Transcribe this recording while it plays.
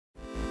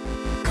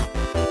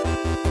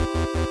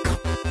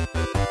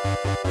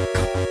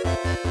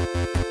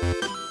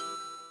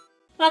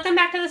Welcome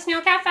back to the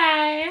Snail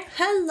Café.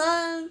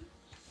 Hello.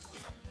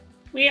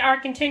 We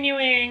are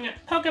continuing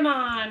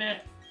Pokemon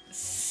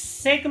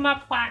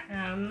Sigma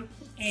Platinum.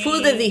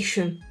 Food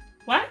edition.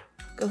 What?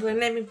 Because we're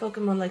naming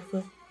Pokemon like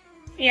food.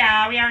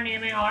 Yeah, we are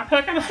naming all our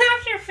Pokemon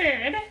after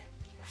food.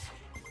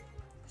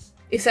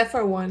 Except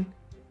for one.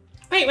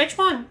 Wait, which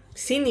one?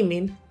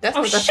 Cinnamon. That's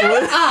Oh, not a shut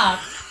food. up!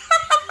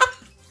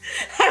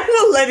 I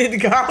will let it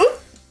go.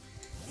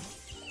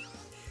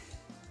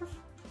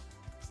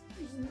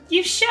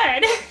 You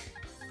should.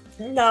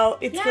 No,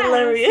 it's Yes.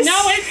 hilarious. No,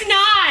 it's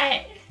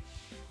not.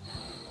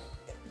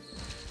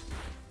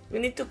 We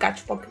need to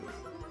catch Pokemon.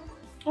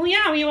 Well,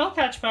 yeah, we will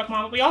catch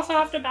Pokemon, but we also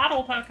have to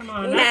battle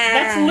Pokemon. Nah.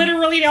 That's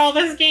literally all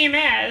this game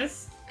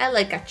is. I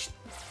like catching.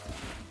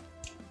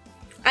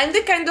 I'm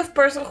the kind of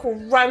person who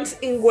runs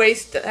in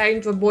ways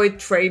trying to avoid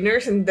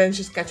trainers and then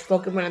just catch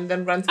Pokemon and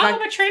then runs back. Oh,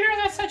 but trainers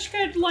are such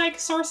good,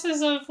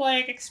 sources of,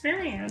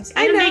 experience.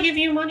 I And know. they give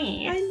you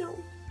money. I know.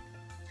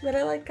 But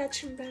I like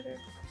catching better.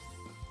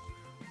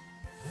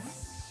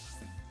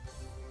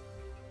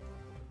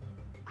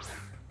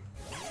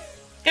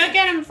 Go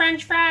get him,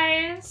 French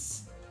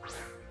fries.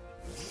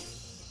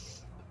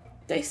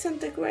 They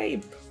sent a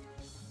grape.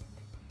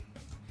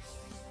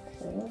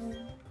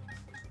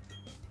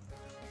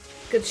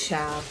 Good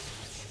job.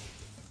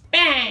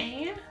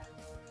 Bang.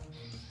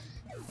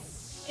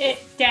 It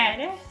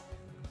dead.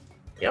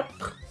 Yep.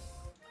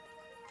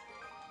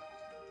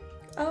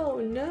 Oh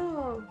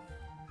no.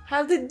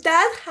 How did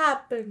that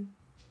happen?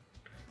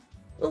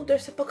 Oh,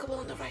 there's a Pokeball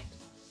on the right.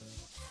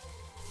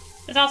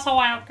 There's also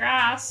wild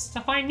grass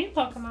to find new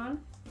Pokemon.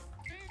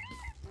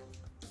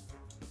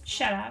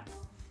 Shut up.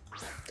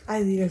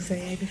 I didn't say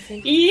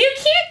anything. You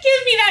can't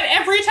give me that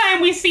every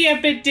time we see a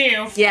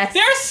Bidoof. Yes.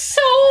 There's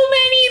so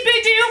many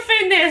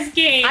Bidoof in this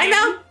game. I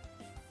know.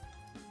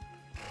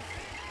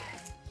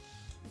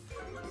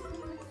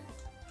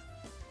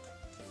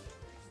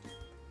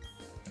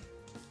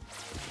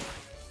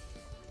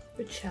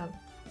 Good job.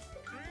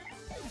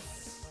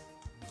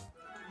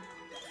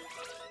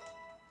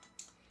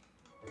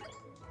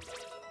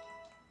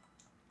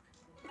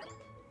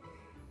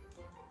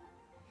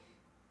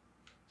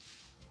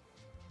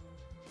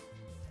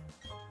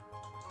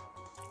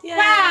 Yeah.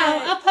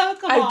 Wow, a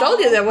Pokeball. I told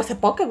you there was a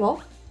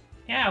Pokeball.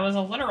 Yeah, it was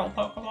a literal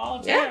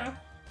Pokeball, too. Yeah.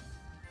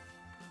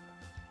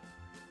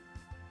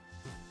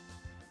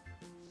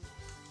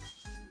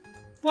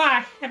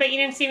 Why? I bet you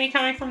didn't see me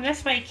coming from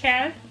this way,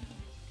 kid.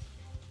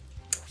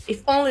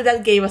 If only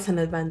that gave us an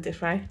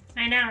advantage, right?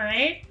 I know,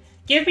 right?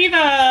 Give me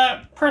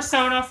the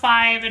Persona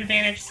 5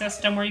 advantage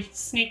system where you can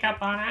sneak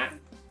up on it.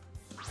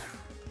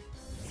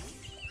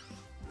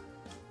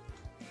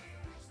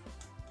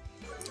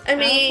 I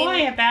mean, Oh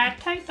boy, a bad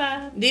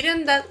typo.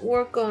 didn't that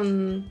work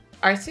on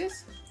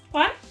Arceus?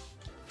 What?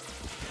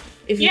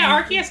 If you-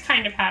 Yeah, Arceus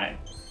kind of had it.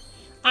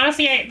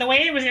 Honestly, the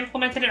way it was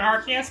implemented in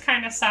Arceus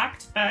kind of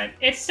sucked, but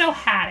it still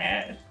had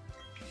it.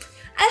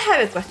 I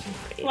have a question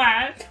for you.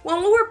 What? When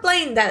we were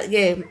playing that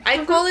game,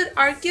 I called it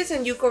Arceus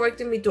and you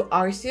corrected me to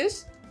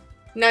Arceus.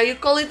 Now you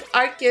call it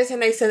Arceus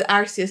and I said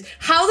Arceus.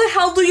 How the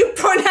hell do you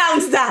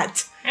pronounce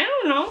that? I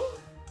don't know.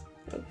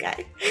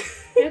 Okay.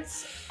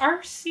 It's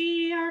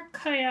Arceus.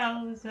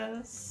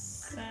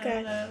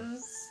 Okay.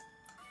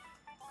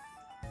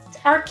 It's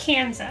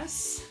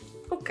Arkansas.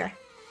 Okay.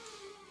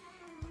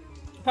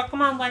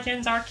 Pokemon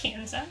Legends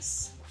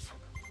Arkansas.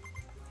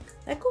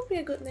 That could be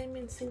a good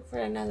naming thing for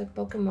another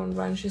Pokemon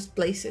Ranches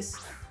places.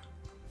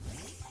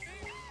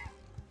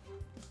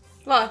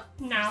 What?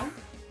 No.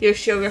 Your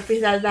geography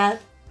is that bad?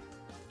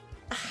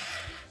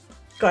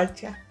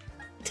 Gotcha.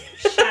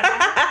 Shut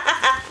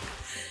up.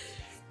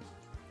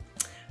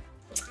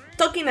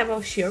 Talking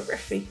about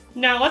geography.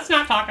 No, let's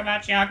not talk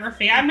about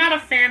geography. I'm not a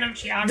fan of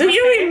geography. Do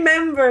you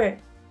remember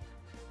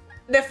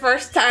the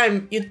first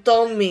time you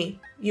told me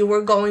you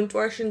were going to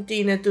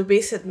Argentina to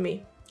visit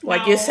me?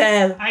 What you No,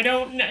 said. I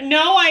don't.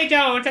 No, I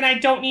don't, and I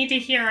don't need to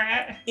hear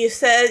it. You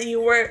said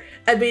you were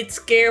a bit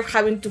scared of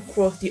having to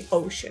cross the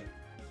ocean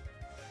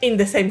in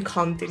the same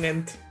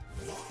continent.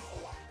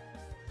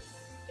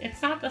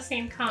 It's not the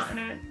same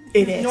continent.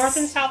 It is. North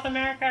and South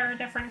America are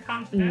different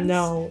continents.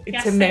 No, it's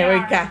Yes, they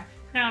America. are.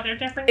 No, they're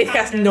different It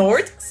has continents.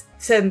 North,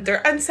 Center,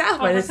 and South, Oh,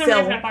 but for it's some still.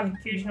 reason I thought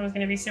Confusion was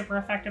going to be super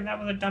effective. That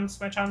was a dumb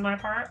switch on my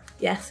part.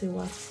 Yes, it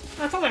was.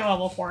 That's only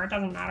level 4. It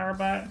doesn't matter,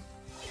 but...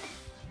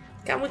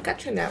 Can we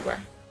catch an hour?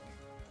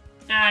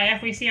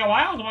 if we see a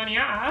wild one,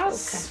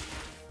 yes.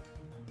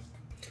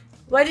 Okay.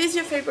 What is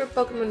your favorite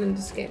Pokemon in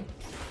this game?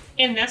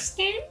 In this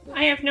game,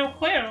 I have no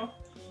clue.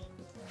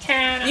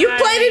 You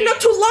played it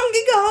not too long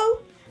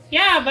ago!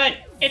 Yeah, but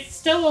it's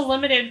still a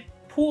limited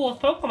pool of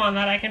Pokemon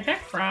that I can pick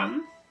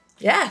from.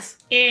 Yes.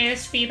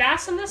 Is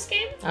Feebas in this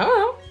game? I don't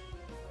know.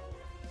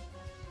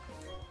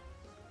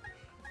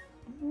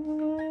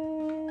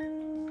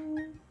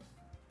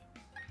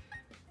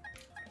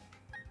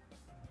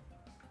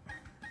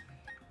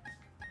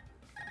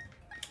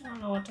 I don't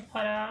know what to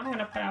put out. I'm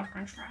gonna put out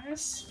French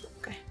fries.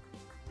 Okay.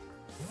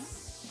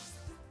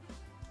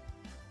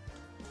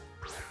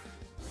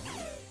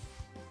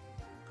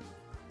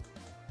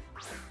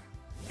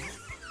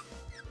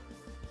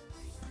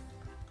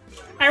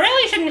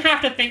 didn't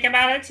have to think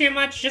about it too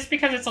much just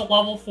because it's a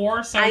level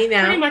 4, so I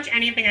know. pretty much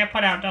anything I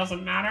put out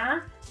doesn't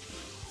matter.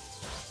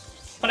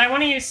 But I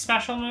want to use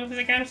special moves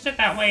against it,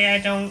 that way I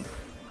don't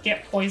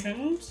get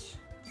poisoned.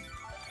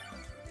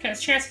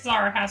 Because chances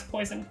are it has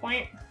Poison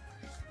Point.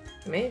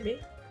 Maybe.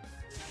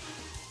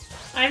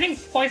 I think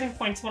Poison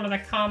Point's one of the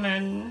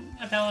common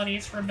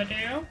abilities for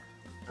Badoo.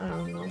 I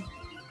don't know.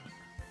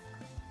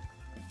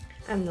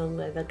 I'm not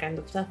with that kind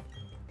of stuff.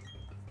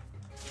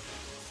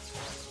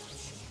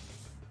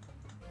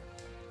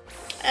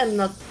 I'm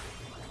not.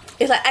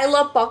 It's like I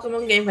love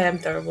Pokemon games, but I'm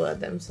terrible at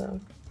them. So.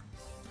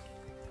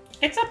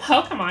 It's a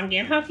Pokemon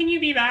game. How can you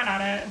be bad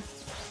at it?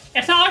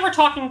 It's not like we're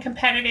talking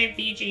competitive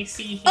VGC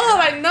here. Oh,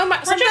 I know.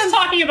 We're just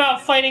talking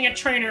about fighting a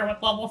trainer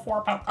with level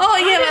 4 Pokemon. Oh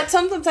yeah, but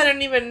sometimes I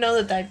don't even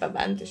know the type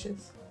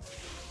advantages.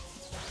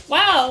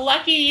 Well,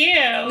 lucky you.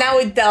 Now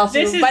it tells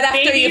you, but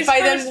after you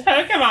fight them,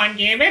 Pokemon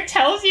game, it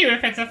tells you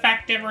if it's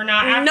effective or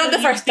not. After not the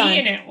first time.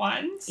 You've beaten it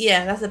once.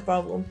 Yeah, that's the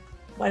problem.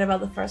 What about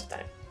the first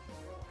time?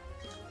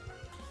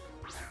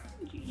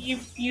 You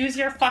use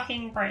your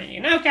fucking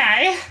brain.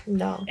 Okay.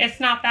 No. It's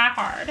not that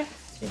hard.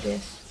 It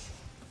is.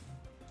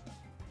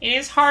 It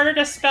is harder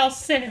to spell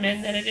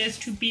cinnamon than it is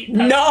to beat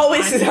Pokemon. No,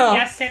 it's not.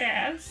 Yes, it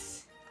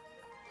is.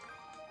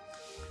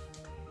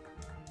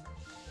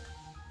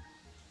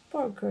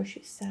 Poor girl,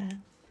 she's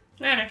sad.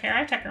 I don't care.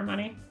 I took her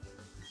money.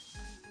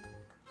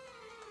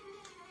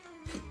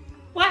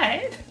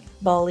 What?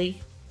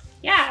 Bolly.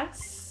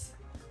 Yes.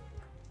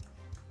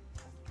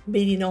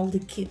 Beating all the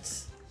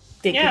kids.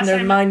 Taking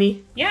their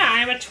money. Yeah,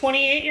 I'm a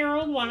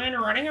 28-year-old woman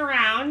running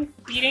around,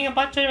 beating a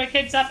bunch of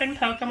kids up in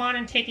Pokemon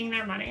and taking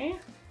their money.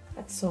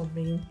 That's so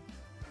mean.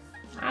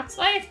 That's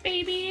life,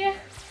 baby.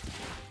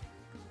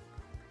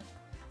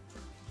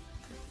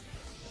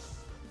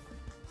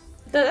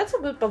 That's a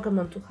good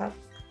Pokemon to have.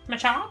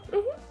 Machop?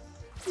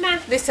 Mm-hmm. Nah.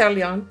 This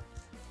early on.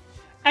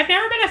 I've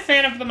never been a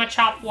fan of the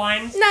Machop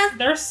lines. Nah.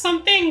 There's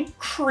something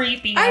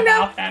creepy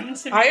about them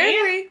to me. I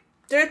agree.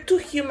 They're too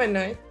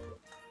humanoid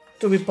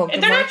to be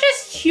Pokemon. They're not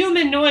just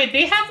humanoid.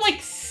 They have,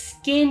 like,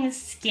 skin.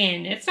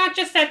 It's not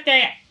just that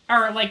they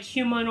are, like,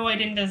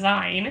 humanoid in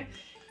design.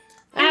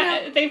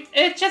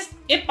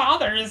 It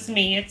bothers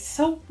me. It's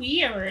so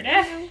weird.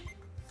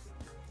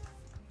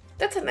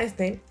 That's a nice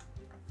name.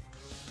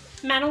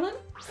 Madeline?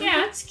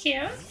 Yeah, it's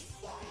cute.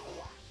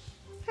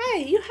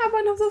 Hey, you have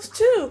one of those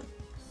too.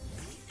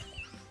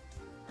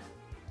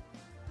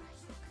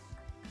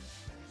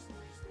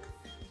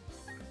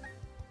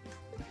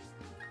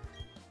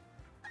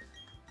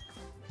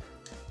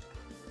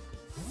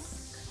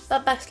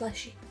 Bye-bye,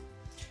 Slushy.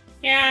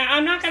 Yeah,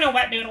 I'm not gonna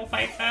wet noodle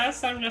fight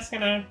this. I'm just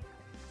gonna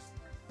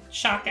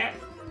shock it.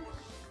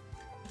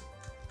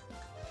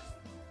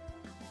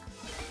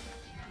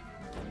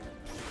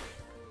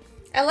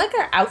 I like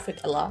our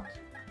outfit a lot.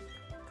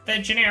 The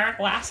generic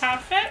glass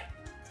outfit?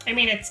 I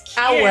mean, it's cute.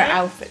 Our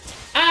outfit.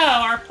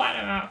 Oh, our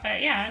platinum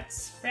outfit. Yeah,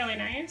 it's really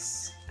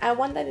nice. I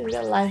want that in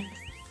real life.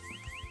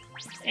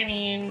 I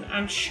mean,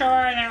 I'm sure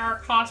there are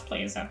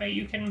cosplays of it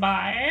you can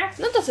buy.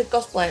 Not as a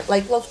cosplay,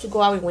 like clothes to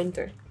go out in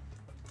winter.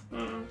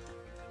 I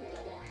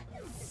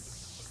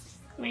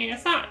mean,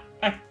 it's not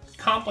a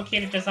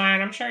complicated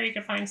design. I'm sure you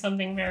could find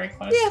something very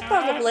close to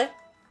probably. it.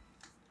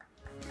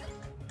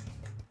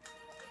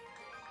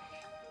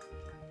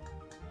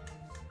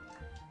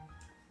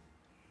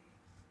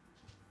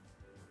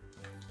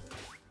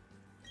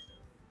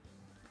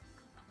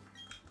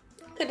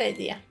 Good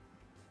idea.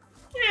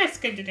 Yeah, it's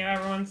good to do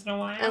every once in a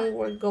while. And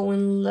we're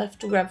going left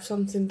to grab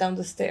something down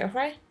the stairs,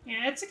 right?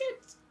 Yeah, it's a good,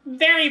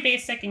 very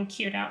basic and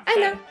cute outfit. I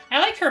know. I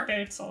like her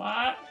boots a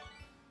lot.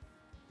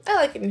 I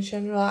like it in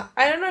general.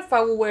 I don't know if I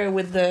would wear it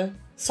with the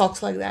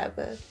socks like that,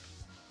 but...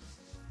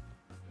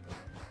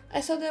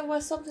 I saw there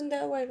was something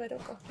that way, but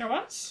okay. There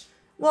was?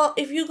 Well,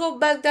 if you go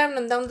back down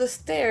and down the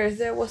stairs,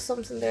 there was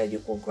something there you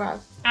could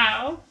grab.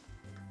 Ow.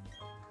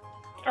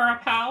 Or a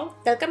pal.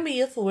 That can be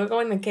useful. We're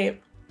going to cave.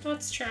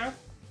 That's true.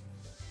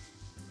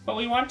 But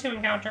we want to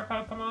encounter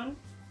Pokemon.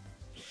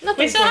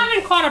 Nothing We still fun.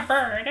 haven't caught a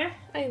bird.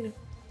 I know.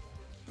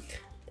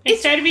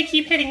 Instead, we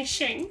keep hitting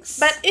Shinx.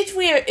 But it's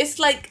weird. It's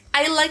like,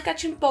 I like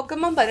catching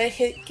Pokemon, but I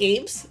hate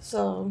caves,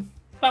 so...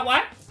 But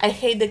what? I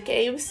hate the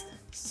caves,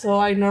 so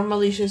I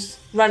normally just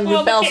run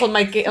with bells on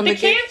my cave. The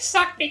caves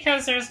suck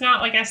because there's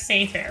not, like, a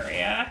safe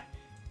area.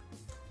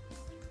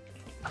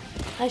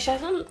 I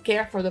just don't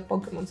care for the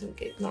Pokemons in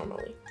caves,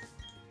 normally.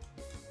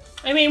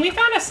 I mean, we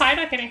found a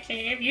Psyduck in a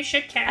cave. You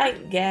should care. I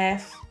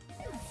guess.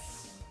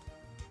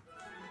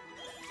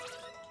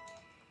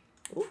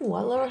 Ooh,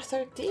 a level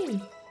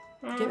 13.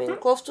 Getting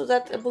close to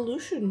that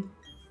evolution.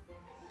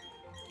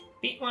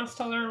 Beat wants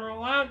to learn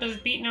Roll Out. Does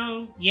Beat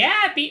know?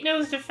 Yeah, Beat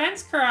knows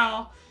Defense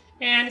Curl.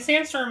 And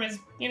Sandstorm is,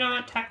 you know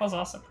what? Tackle's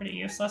also pretty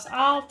useless.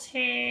 I'll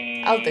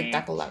take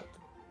Tackle out.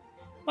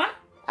 What?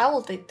 I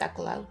will take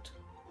Tackle out.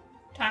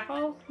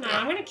 Tackle? No, Yeah.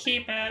 I'm gonna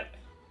keep it.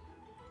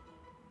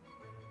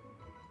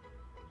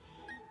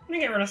 I'm gonna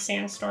get rid of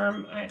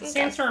Sandstorm.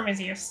 Sandstorm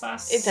is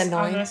useless. It's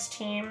annoying. On this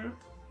team.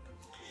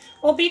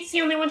 Well, Beat's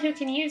the only one who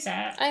can use it.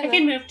 I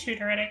can move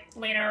Tutor it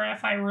later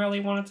if I really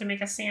wanted to make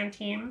a sand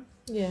team.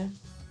 Yeah.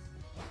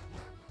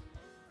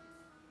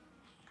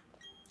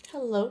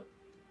 Hello.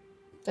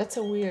 That's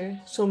a weird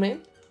zoom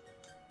in.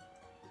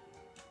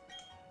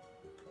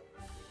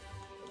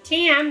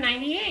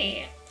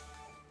 TM98.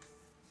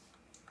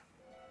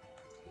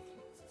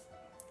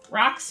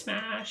 Rock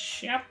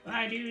Smash. Yep,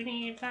 I do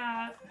need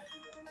that.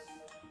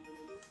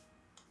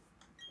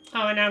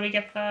 Oh, and now we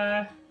get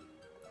the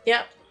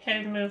Yep.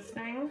 hidden move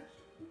thing.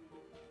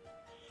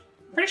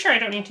 Pretty sure I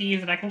don't need to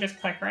use it. I can just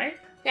click, right?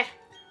 Yeah.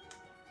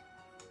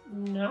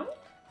 No?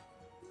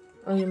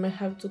 Oh, you might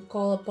have to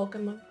call a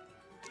Pokemon.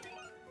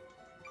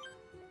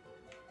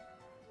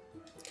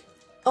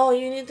 Oh,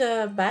 you need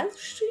a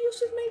badge to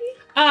use it,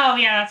 maybe? Oh,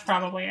 yeah, that's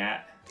probably it.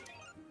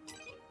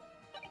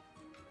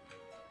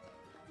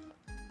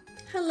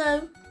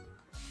 Hello.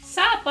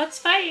 Sup, let's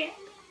fight.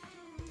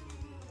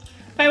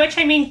 By which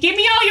I mean, give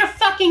me all your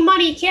fucking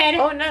money, kid!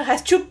 Oh no, it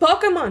has 2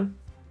 Pokemon.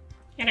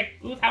 And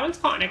ooh, that one's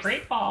caught in a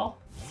great ball.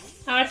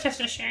 Oh, it's just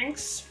a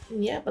Shanks.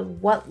 Yeah, but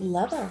what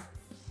level?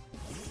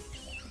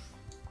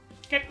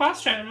 Good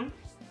question.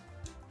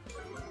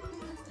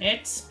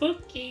 It's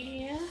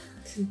spooky.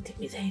 It's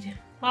intimidating.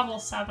 Level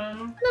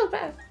 7. Not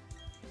bad.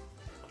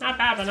 Not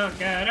bad, but not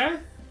good.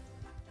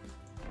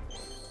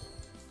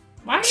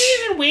 Why do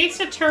you even waste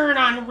a turn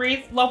on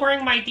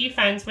lowering my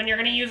defense when you're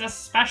going to use a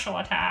special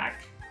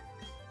attack?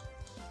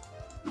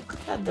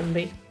 Let them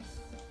be.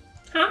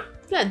 Huh?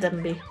 Let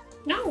them be.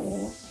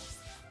 No.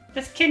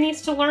 This kid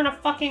needs to learn a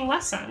fucking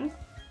lesson.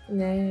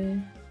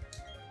 No.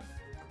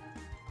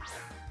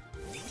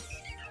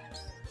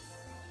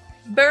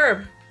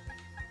 Burb.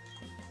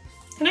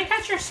 Can I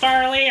catch your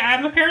Starly?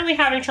 I'm apparently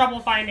having trouble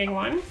finding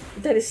one.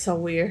 That is so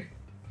weird.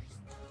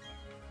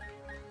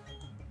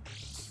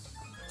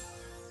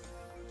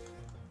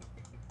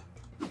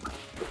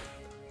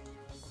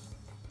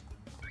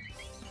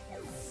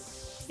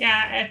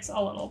 Yeah, it's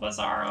a little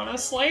bizarre,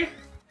 honestly.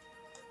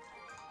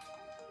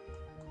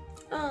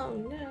 Oh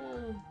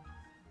no.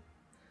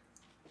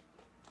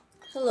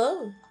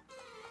 Hello.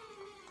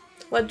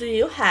 What do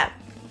you have?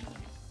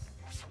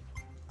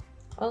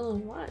 All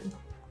in one.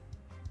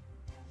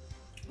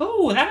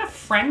 Ooh, that a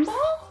friend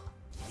ball?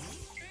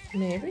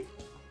 Maybe.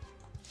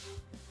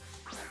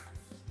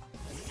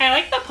 I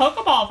like the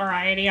Pokeball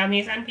variety on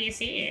these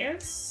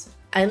NPCs.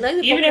 I like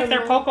the Even Pokemon. if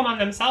they're Pokemon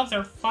themselves,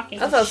 they're fucking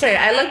That's what I'm saying.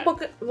 I shit.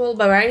 like Pokeball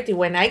variety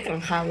when I can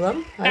have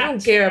them. I don't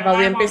That's care true. about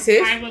the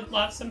NPCs. I would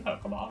love some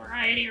Pokeball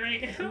variety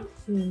right now.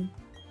 Hmm.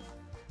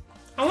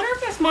 I wonder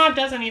if this mod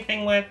does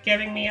anything with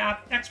giving me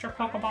extra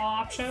Pokeball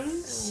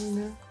options.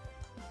 No.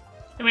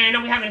 I mean, I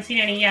know we haven't seen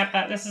any yet,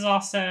 but this is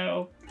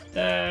also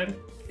the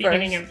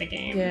beginning of the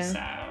game, yeah.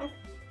 so...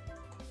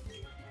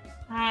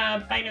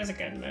 Bite is a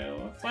good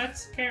move.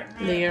 Let's get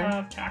rid Leer.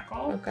 of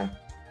Tackle. Okay.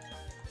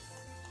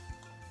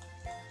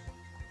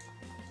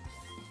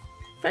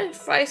 French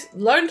fries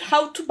learned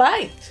how to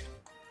bite.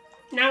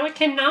 Now it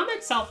can numb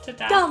itself to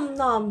death. Nom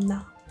nom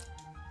nom.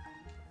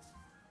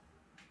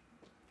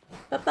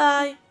 Bye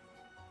bye.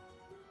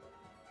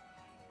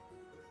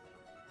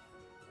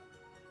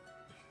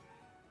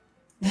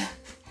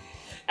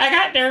 I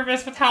got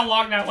nervous with how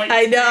long that white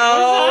I screen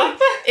know. was up.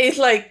 It's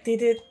like,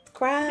 did it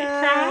crash?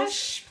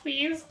 Crash,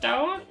 please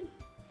don't.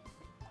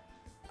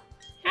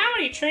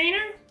 Howdy,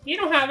 trainer. You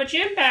don't have a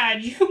gym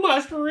badge. You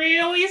must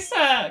really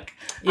suck.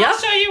 Yep. I'll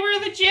show you where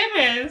the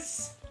gym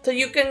is. So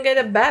you can get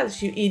a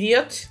badge, you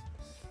idiot.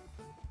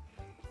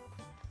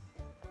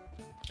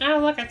 Oh,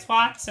 look, it's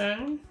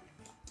Watson.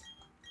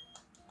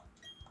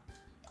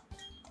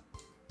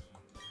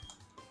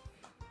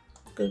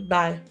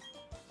 Goodbye.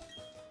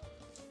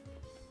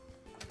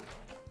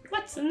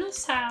 What's in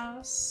this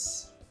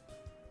house?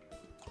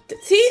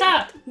 See?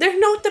 Sup? There's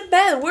no the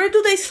bed. Where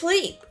do they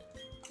sleep?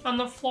 On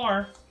the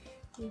floor.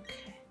 Okay.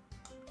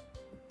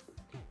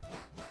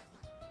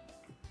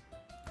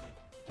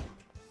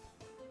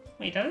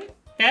 Wait, did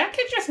that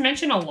kid just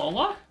mention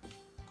Alola?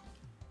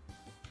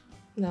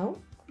 No?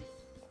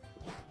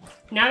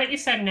 Now that you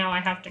said no, I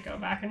have to go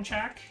back and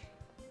check.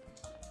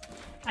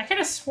 I could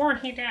have sworn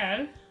he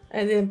did.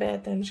 I didn't pay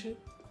attention.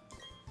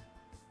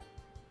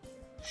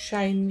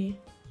 Shiny.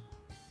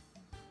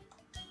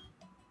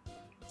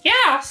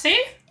 Yeah,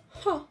 see?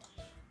 Huh.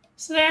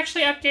 So they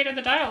actually updated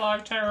the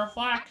dialogue to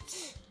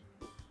reflect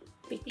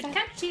Pikachu.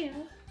 Pikachu.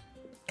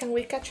 Can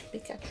we catch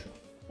Pikachu?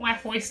 Well,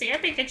 if we see a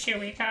Pikachu,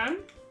 we can.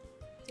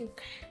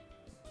 Okay.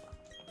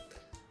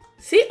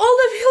 See, all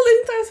the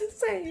buildings are the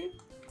same.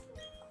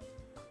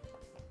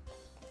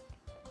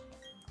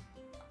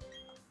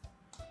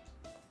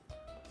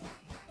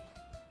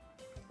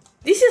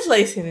 This is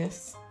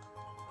laziness.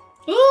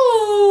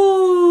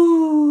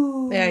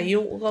 Ooh! Yeah,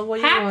 you got what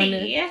you wanted.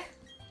 Happy.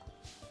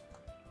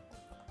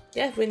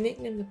 Yes, we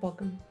nicknamed the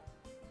Pokemon.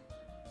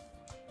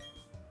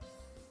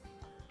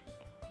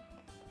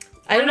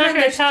 I'm not going to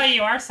understand. tell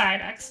you our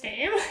side X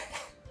name.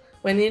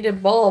 When it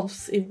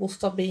evolves, it will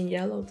stop being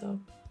yellow, though.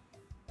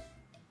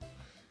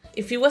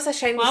 If it was a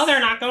shiny... Well,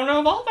 they're not going to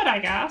evolve it, I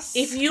guess.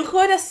 If you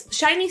got a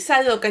shiny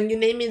Psylocke and you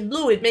name it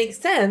blue, it makes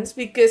sense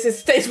because it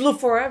stays blue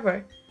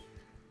forever.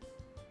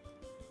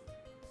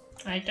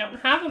 I don't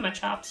have a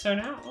Machop, so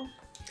no.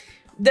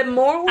 The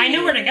more we... I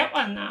know where to get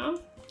one, though.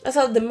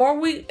 So the more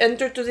we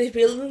enter to this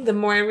building, the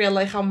more I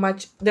realize how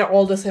much they're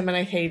all the same and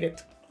I hate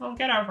it. Well,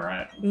 get over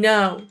it.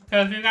 No.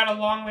 Because we've got a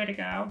long way to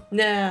go.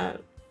 No.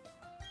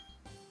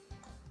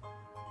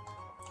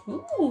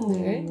 Ooh.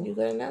 Okay, you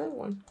got another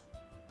one.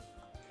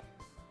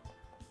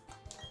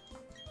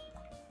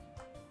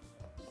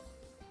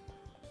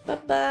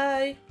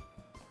 Bye-bye.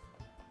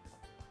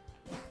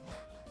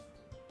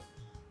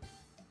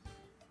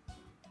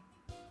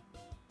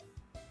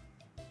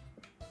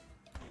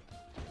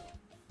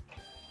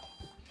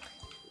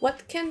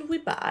 What can we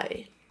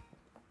buy?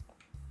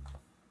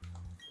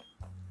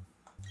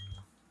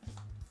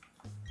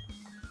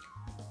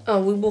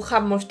 Oh, we will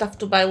have more stuff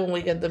to buy when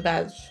we get the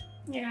badge.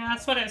 Yeah,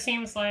 that's what it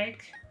seems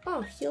like.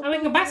 Oh, heal Oh, we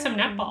can buy some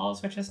ball. net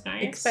balls, which is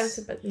nice.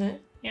 Expensive, but no.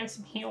 And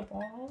some heal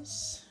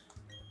balls.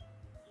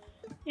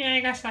 Yeah, I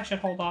guess I should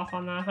hold off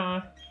on that,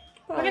 huh?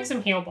 I'll get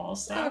some heal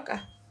balls, though. Okay.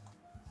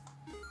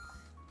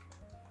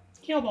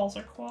 Heal balls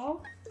are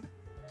cool.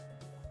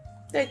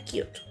 They're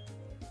cute.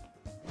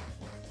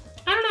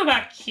 I don't know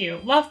about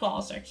cute. Love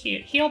balls are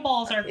cute. Heal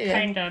balls are Yeah.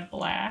 kind of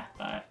blah,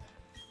 but...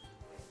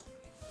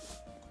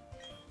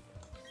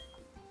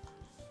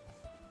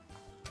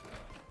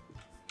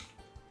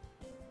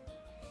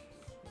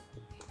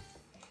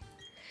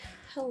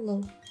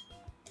 Hello.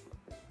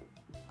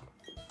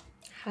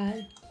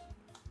 Hi.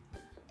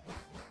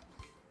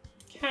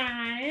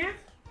 Okay.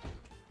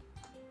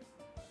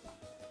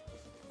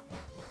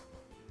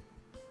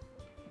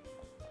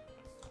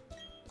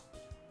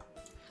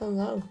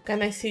 Hello.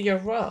 Can I see your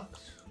rocks?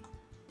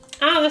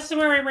 Oh, this is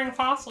where we bring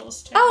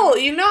fossils to. Oh,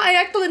 you know, I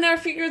actually never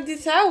figured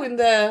this out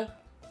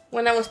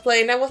when I was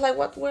playing. I was like,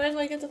 what? Where do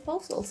I get the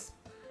fossils?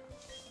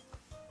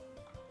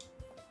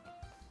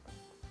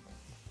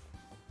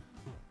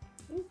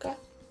 Okay.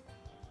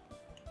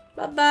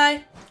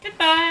 Bye-bye.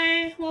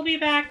 Goodbye. We'll be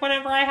back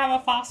whenever I have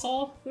a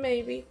fossil.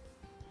 Maybe.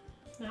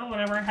 No,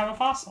 whenever I have a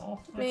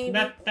fossil. Maybe.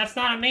 That's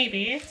not a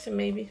maybe. It's a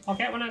maybe. I'll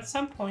get one at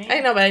some point. I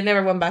know, but I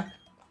never went back.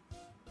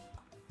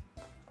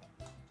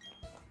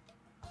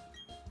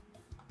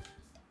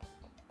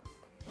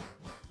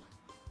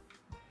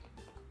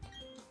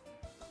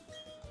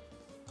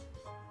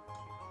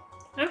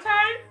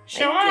 Okay,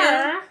 sure.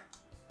 Thank you.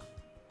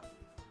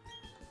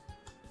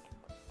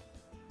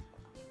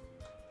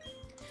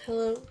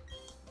 Hello.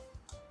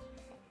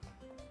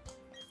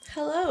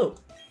 Hello.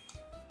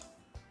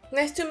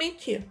 Nice to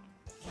meet you.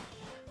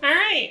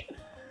 Alright.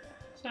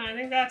 So I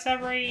think that's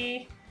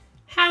every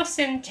house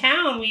in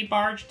town we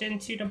barged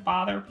into to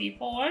bother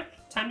people with.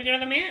 Time to go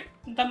to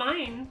the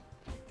mine.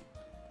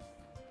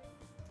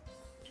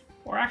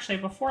 Or actually,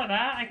 before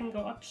that, I can go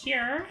up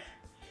here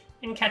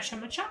and catch a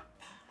Machop.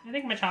 I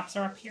think Machops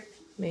are up here.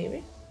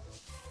 Maybe.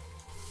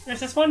 There's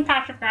this one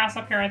patch of grass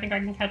up here I think I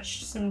can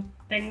catch some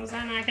things in,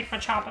 and I think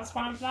Machop is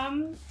one of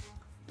them.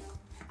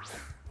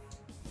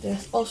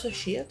 There's also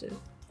Geodude.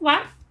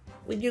 What?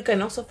 You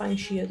can also find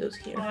Geodudes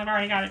here. Well, I've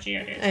already got a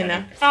Geodude. I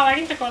know. Oh, I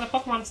need to go to the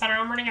Pokemon Center.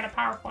 I'm running out of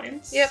power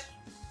points. Yep.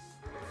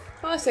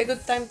 Oh, it's a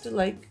good time to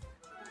like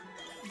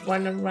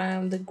run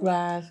around the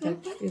grass,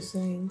 catch a few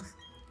things.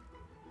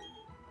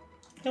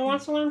 Who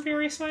wants to learn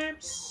Fury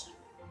Swipes?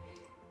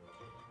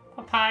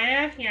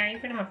 Papaya? Yeah, you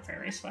can have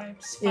Fury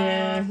Swipes.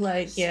 Yeah,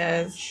 like,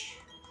 yes.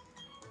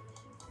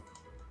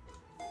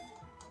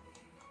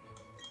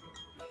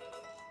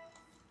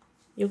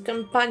 You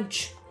can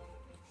punch.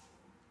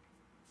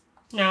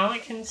 No,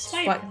 it can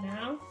swipe Swipe.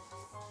 now.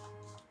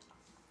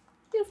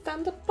 You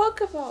found the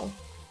Pokeball.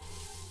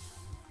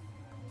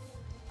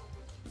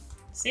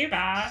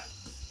 Zubat.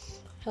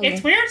 Hello.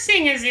 It's weird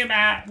seeing a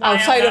Zubat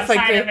Outside of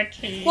a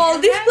cave. Well,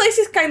 this place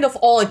is kind of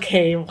all a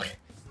cave.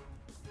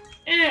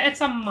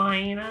 It's a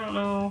mine. I don't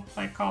know if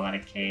I'd call it a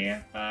cave,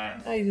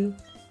 but... I do.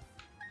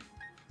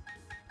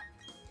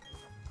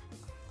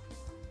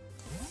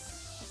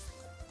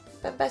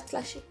 Bye-bye,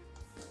 Slushy.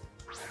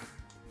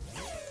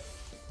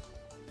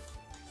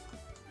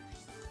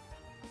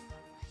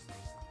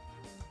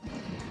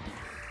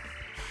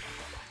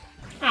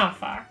 Oh,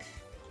 fuck.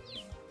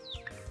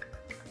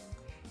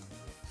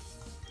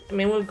 I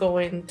mean, we're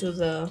going to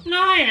the...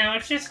 No, I know.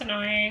 It's just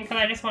annoying, because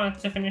I just wanted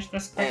to finish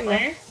this I know.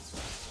 quickly.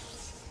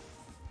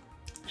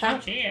 Huh?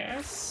 Oh,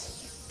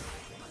 jeez.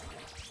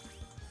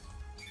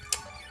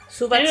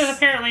 Subat It is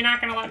apparently not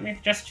going to let me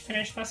just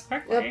finish this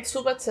quickly. Yep,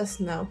 Subat says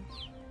no.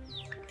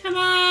 Come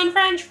on,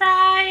 French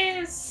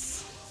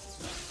fries!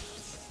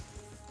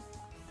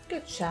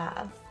 Good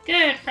job.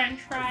 Good French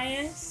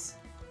fries.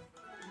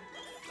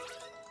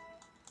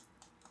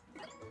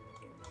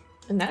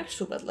 Another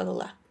Subat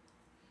level up.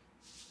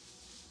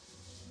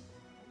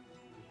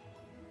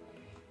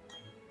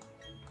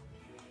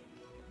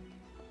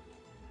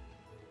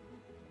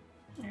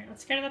 Alright,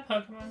 let's go to the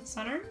Pokemon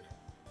Center.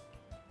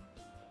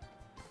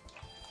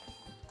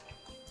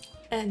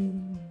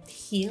 And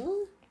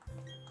heal?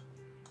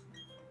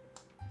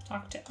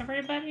 Talk to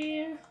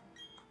everybody.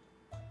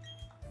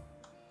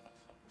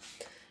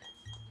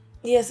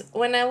 Yes,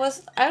 when I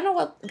don't know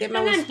what game I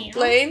And was then heal.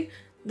 playing,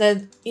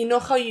 that, you know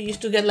how you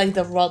used to get like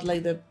the rod,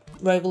 like the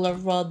regular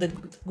rod, the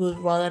good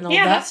rod and all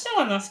Yeah, that? that's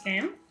still in this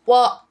game.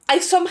 Well, I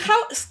somehow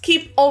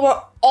skipped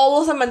over all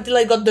of them until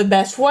I got the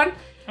best one.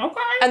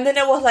 Okay. And then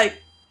I was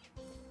like,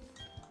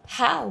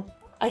 how?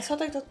 I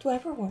thought I got to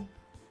everyone.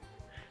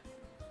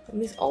 I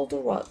missed all the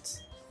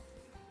rods.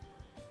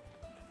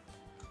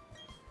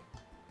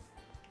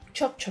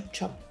 Chop, chop,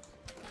 chop.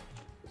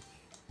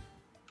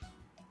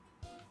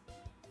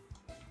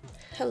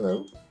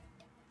 Hello.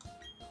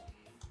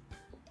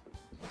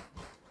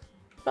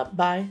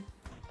 Bye-bye.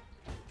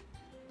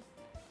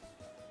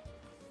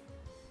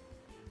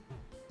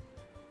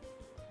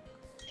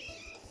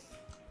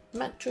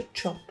 Metro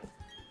chop.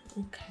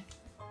 Okay.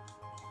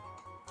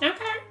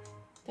 Okay.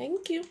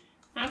 Thank you.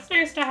 That's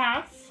nice to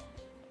have.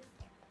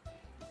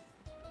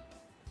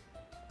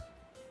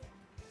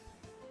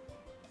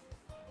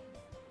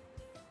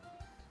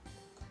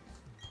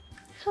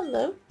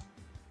 Hello.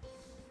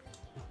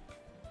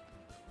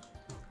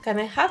 Can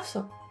I have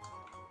some?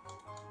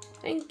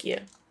 Thank you.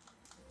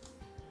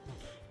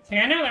 See,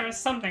 I know there was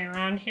something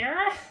around here.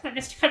 I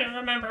just couldn't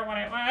remember what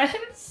it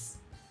was.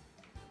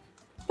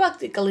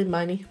 Practically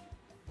money.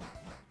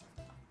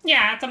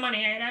 Yeah, it's a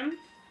money item.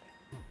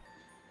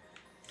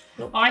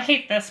 Nope. Oh, I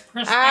hate this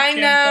perspective I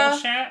know.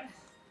 bullshit.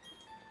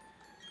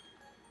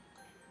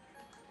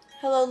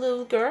 Hello,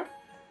 little girl.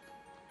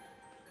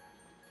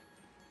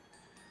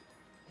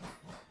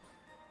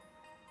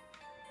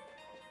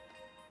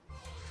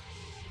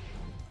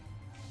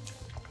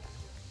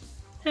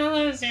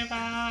 Hello,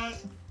 Zubat.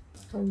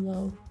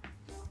 Hello.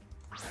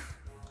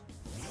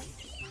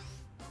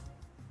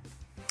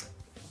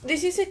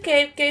 This is a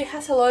cave. Cave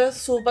has a lot of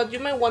soup, but you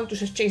might want to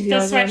just change the To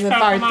order switch of the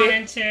Pokemon party.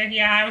 into...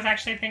 Yeah, I was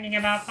actually thinking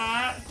about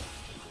that.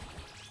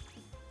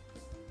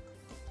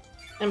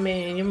 I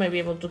mean, you might be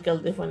able to kill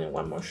this one in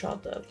one more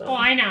shot, though. But... Oh,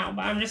 I know,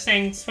 but I'm just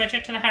saying switch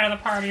it to the head of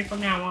the party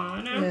from now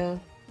on. Yeah.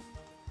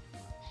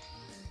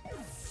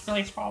 At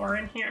least while we're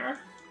in here.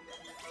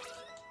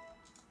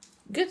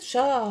 Good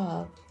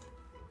job.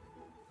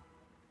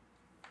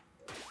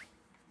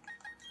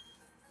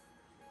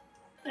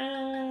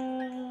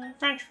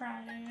 French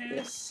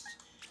fries.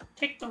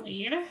 Take the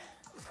lead.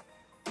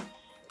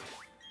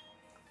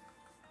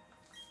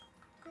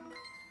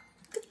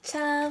 Good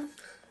job.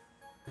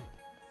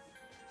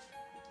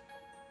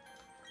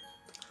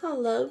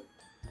 Hello.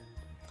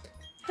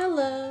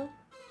 Hello.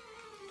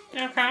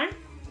 Okay.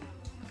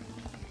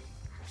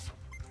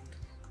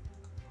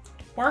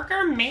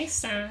 Worker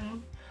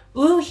Mason.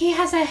 Ooh, he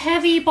has a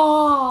heavy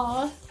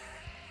ball.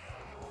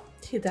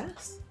 He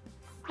does.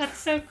 That's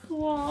so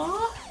cool.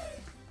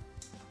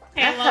 I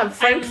have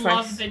French I fries.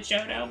 love the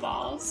Johto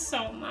balls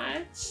so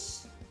much.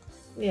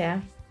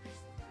 Yeah.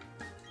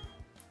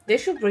 They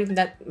should bring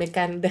that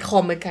mechanic, the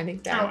whole mechanic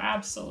Oh, down.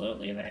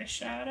 absolutely they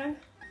should.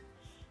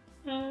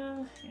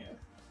 Yeah.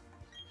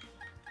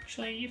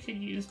 Actually, you could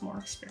use more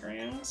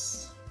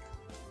experience.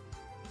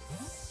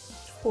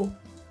 Who?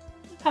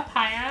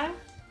 Papaya.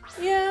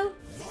 Yeah.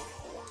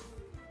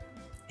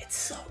 It's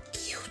so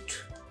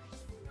cute.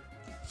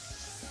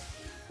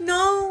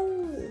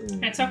 No.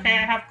 It's okay,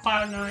 I have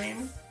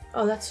Cloud9.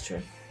 Oh, that's true.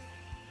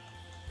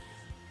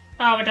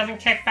 Oh, it doesn't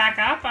kick back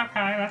up?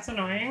 Okay, that's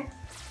annoying.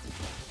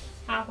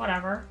 Oh,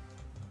 whatever.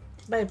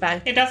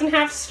 Bye-bye. It doesn't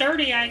have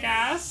sturdy, I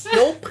guess.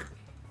 Nope.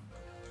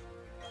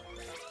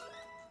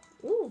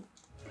 Ooh.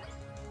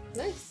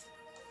 Nice.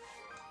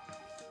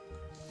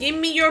 Give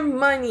me your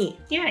money.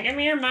 Yeah, give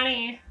me your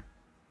money.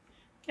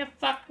 Get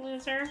fucked,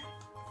 loser.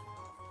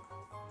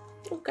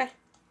 Okay.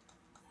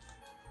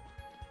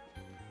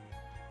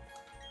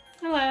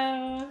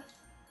 Hello.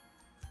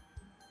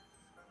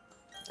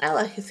 I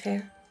like his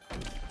hair.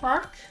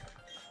 Quark?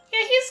 Yeah,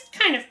 he's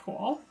kind of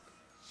cool.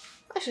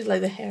 I just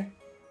like the hair.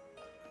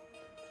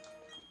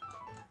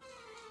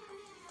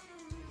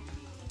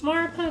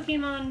 More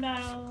Pokemon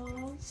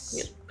battles.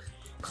 Yep.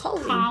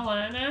 Colin.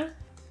 Colin.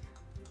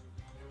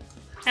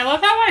 I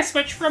love how I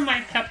switched from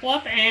my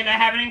Piplup and I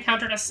haven't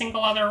encountered a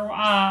single other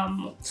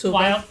Super.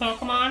 wild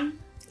Pokemon.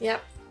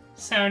 Yep.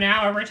 So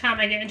now every time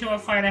I get into a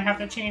fight, I have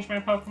to change my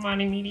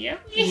Pokemon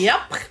immediately.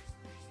 Yep.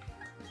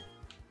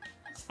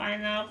 It's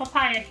fine though.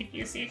 Papaya could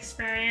use the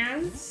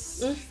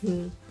experience.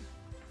 Mm-hmm.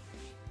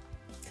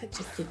 Such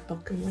a cute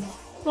Pokemon.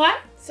 What?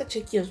 Such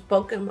a cute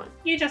Pokemon.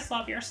 You just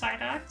love your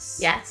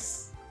Psyducks.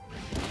 Yes.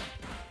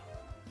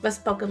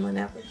 Best Pokemon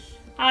ever.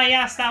 Ah,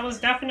 yes, that was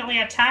definitely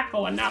a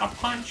tackle and not a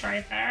punch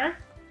right there.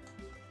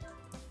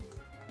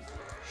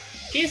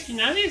 Jeez, do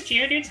none of these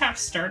Geodudes have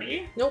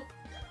sturdy? Nope.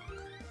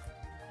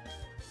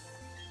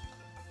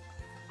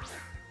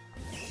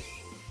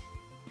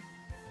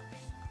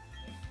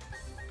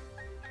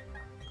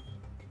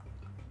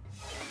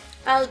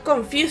 I'll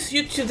confuse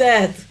you to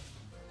death.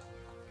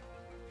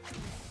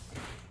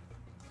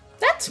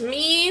 That's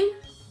mean.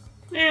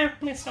 Yeah,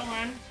 we still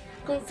win.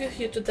 Confuse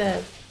you to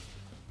death.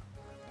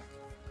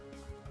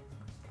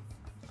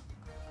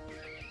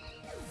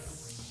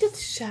 Good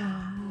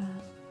job.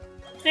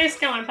 Nice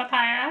going,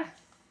 Papaya.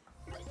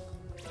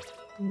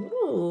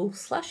 Ooh,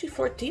 slashy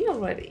 14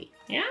 already.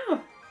 Yeah.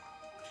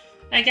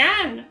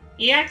 Again,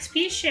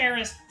 EXP share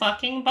is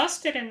fucking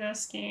busted in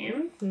this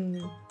game.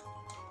 Hmm.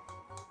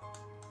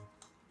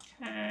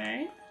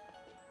 Okay.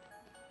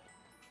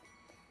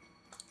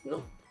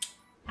 Nope.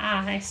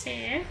 Ah, I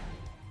see.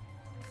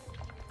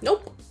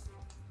 Nope.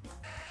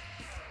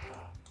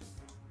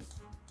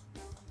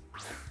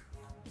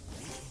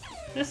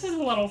 This is a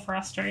little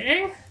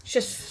frustrating.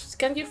 Just,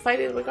 can't you fight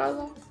it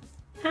regardless?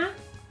 Huh?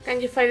 Can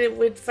you fight it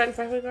with friend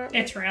regardless?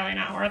 It's really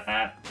not worth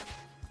it.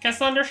 Because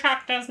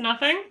Thundershock does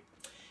nothing,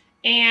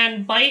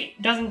 and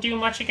Bite doesn't do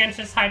much against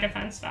its high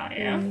defense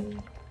value.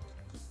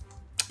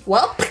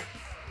 Well,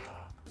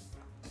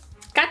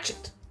 catch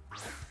it.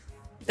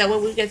 That way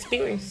we get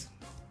experience.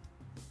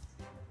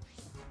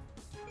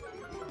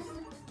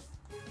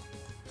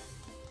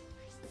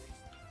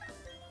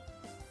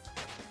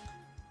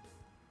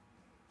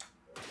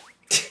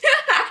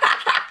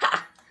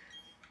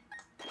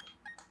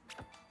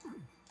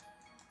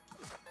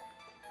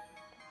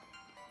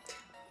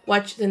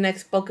 Watch the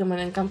next Pokemon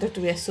encounter to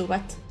be a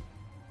Zubat.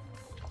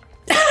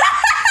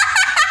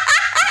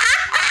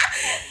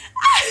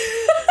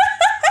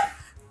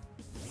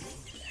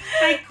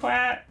 I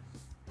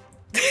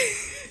quit.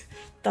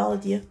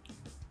 Told you.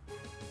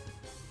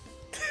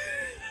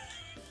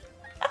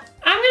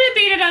 I'm gonna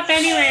beat it up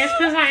anyways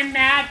because I'm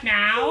mad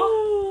now.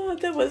 Oh,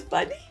 that was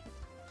funny.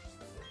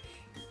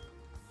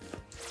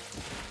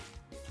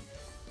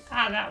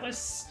 Ah, that was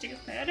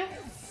stupid.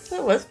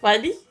 That was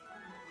funny.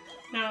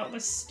 No, it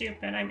was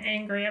stupid. I'm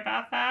angry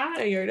about that.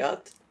 No, you're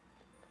not.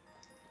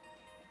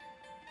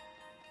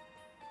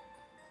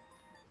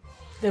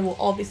 They will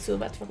all be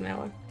Zubat from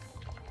now on.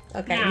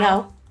 Okay, No.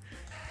 now.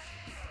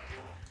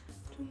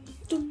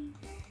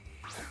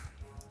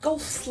 Go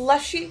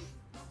Slushy.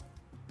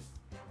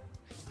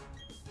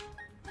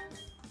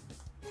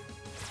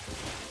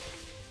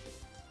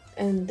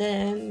 And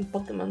then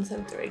Pokemon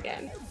Center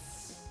again.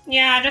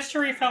 Yeah, just to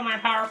refill my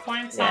power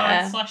points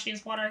Yeah. on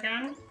Slushy's water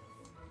gun.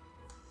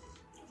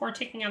 Before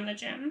taking on the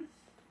gym.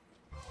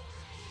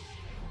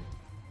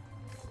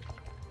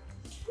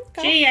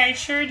 Okay. Gee, I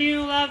sure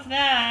do love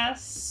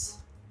this.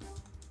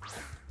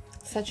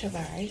 Such a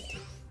variety.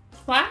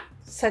 What?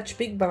 Such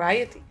big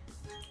variety.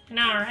 I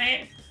know,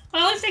 right?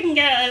 Well, at least I can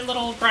get a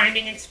little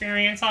grinding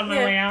experience on my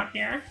Yeah. way out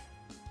here.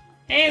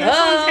 Hey, this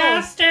Oh. one's kind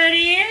of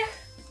sturdy.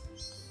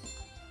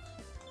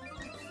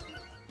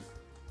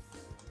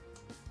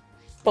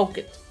 Poke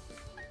it.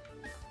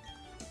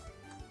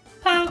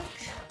 Poke.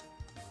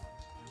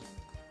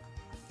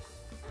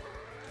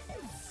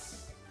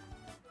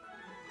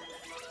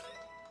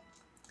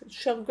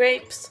 Show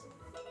grapes.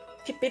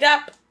 Keep it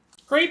up.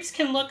 Grapes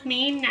can look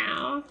mean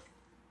now.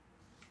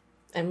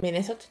 I mean,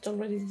 I thought it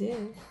already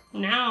did.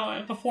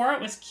 Now, before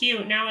it was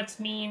cute, now it's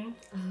mean.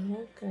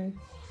 Oh, okay.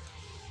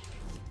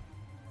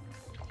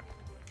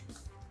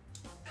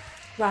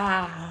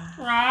 Rah.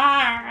 Rawr,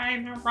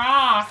 I'm a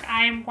rock.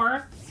 I'm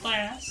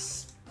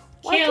worthless.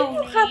 What do Kill you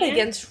me. have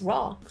against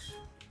rocks?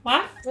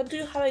 What? What do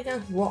you have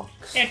against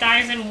rocks? It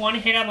dies in one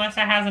hit unless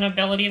it has an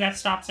ability that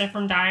stops it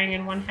from dying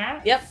in one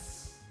hit. Yep.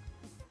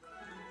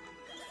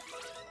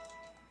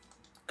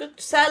 Good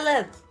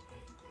salad.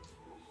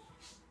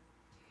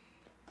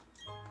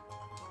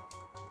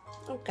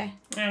 Okay.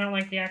 I don't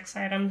like the X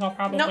items. I'll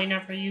probably Nope.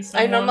 never use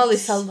them. I normally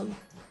once. sell them.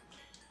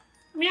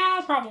 Yeah,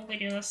 I'll probably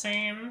do the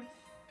same.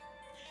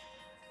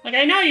 Like,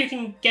 I know you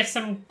can get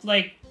some,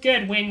 like,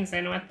 good wins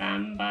in with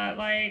them, but,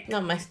 like...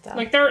 Not my style.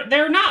 Like,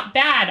 they're not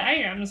bad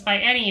items by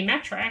any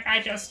metric. I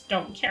just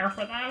don't care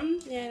for them.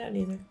 Yeah, I don't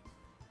either.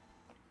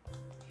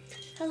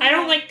 I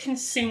don't like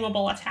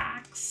consumable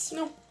attacks.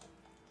 No.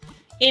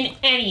 In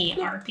any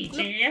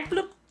RPG.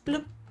 Bloop,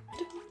 bloop,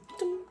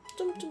 dum,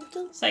 dum, dum,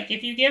 dum. It's like,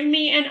 if you give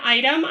me an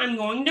item, I'm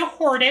going to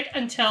hoard it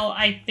until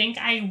I think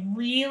I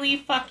really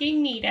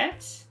fucking need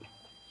it.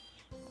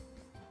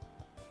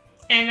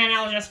 And then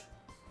I'll just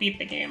beat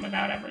the game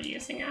without ever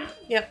using it.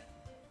 Yep.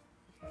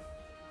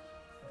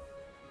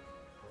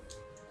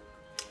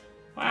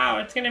 Wow,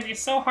 it's gonna be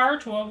so hard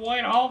to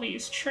avoid all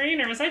these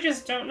trainers. I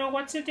just don't know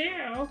what to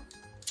do.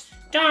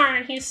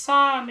 Darn, he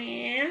saw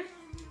me.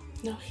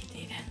 No, he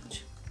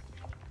didn't.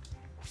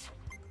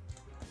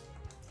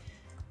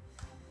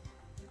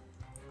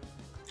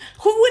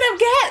 Who would have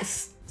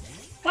guessed?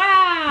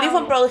 Wow. This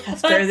one probably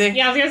has But- sturdy.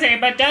 Yeah, I was gonna say,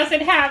 but does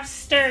it have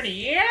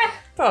sturdy?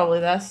 Probably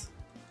does.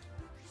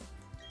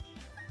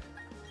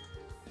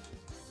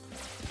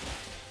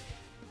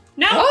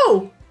 No.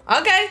 Oh,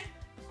 okay.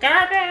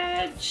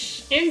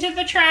 Garbage. Into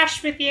the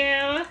trash with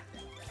you.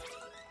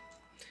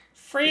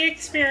 Free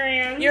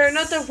experience. You're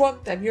not a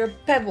rock type, you're a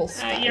pebbles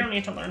type. You don't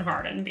need to learn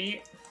hard and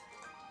beat.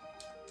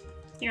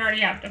 You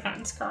already have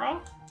defense,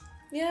 Carl.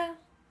 Yeah.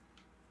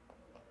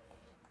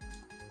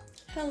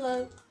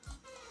 Hello.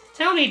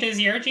 Tell me, does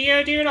your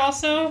Geodude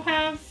also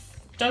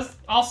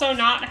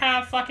not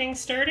have fucking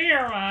sturdy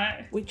or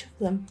what? Which of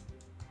them?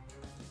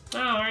 Oh,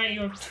 alright,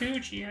 you have two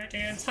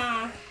Geodudes,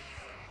 huh?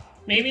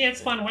 Maybe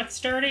it's one with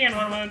sturdy and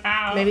one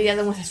without. Maybe the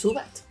other one's a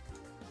Zubat.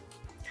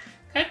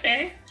 Could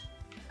be.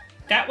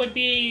 That would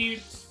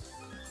be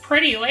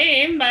pretty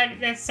lame, but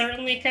it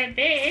certainly could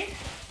be.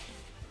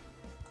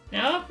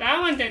 Nope, that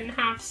one didn't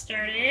have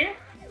sturdy.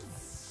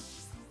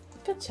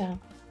 Good job.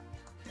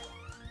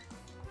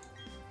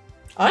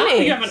 Oh, Onyx.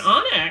 you have an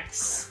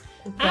Onyx.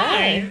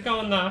 Ah, you're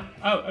going the...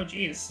 Oh,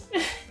 jeez.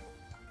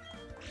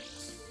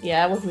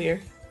 Yeah, it was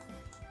weird.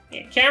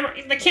 Yeah,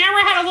 the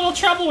camera had a little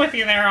trouble with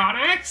you there,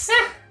 Onyx.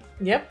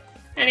 Yep.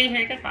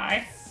 Anyway,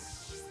 goodbye.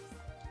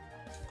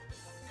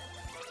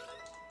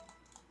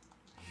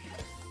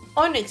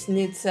 Onyx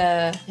needs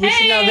a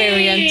regional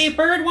variant. Hey,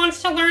 Bird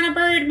wants to learn a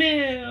bird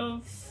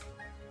move.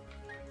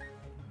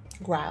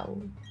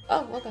 Growl.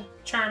 Oh, okay.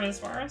 Charm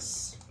is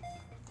worse.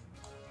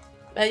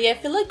 Yeah, I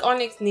feel like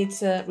Onyx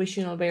needs a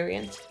regional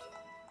variant.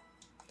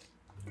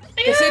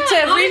 Yeah, it's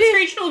a Onyx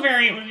regional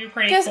variant would be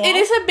pretty cool. Because it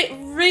is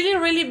a really,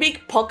 really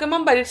big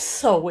Pokemon, but it's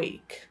so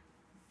weak.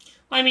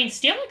 I mean,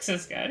 Steelix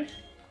is good.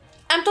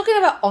 I'm talking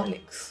about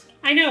Onyx.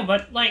 I know,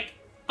 but like,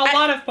 a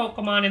lot of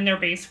Pokemon in their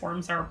base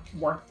forms are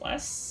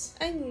worthless.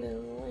 I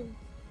know.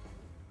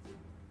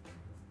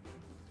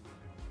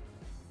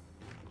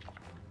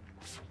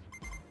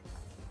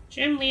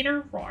 Gym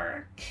Leader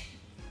Rourke.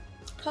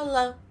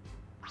 Hello.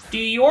 Do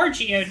your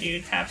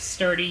Geodudes have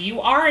Sturdy?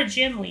 You are a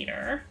gym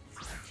leader.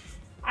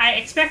 I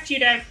expect you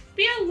to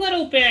be a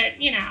little bit,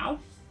 you know,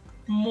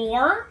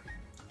 more.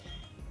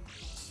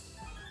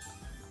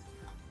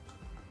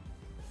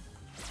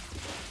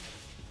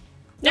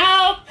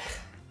 Nope.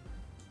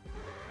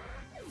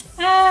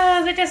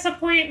 Ah, the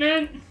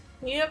disappointment.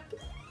 Yep.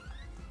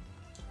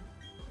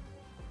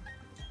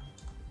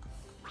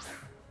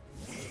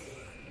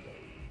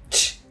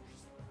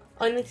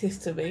 Onyx is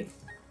too big.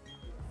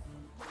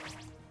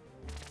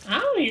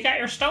 Oh, you got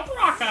your Stealth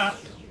Rock up.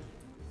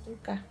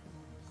 Okay.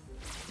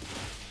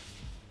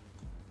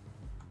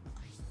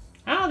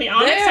 Oh, the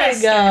Onyx There has it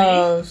Sturdy.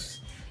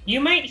 goes. You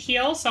might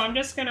heal, so I'm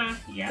just gonna...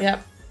 Yeah.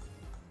 Yep.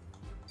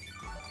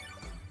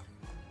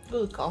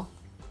 Good call.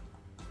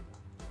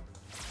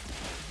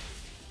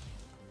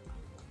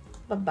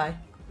 Bye-bye.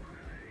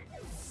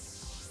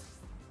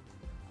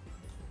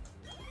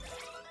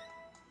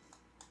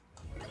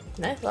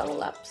 Nice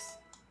level ups.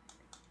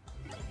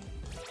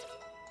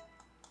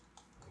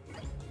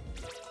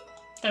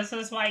 This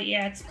is why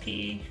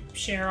EXP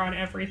share on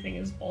everything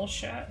is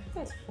bullshit.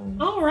 That's fun.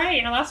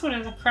 Alright, our last one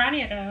is a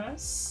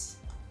Cranidos.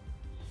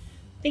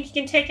 Think you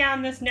can take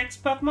on this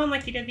next Pokemon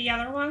like you did the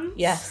other ones?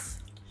 Yes.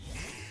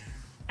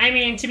 I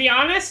mean, to be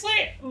honest,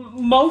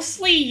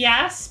 mostly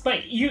yes,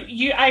 but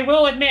I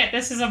will admit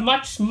this is a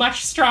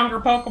much stronger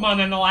Pokemon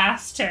than the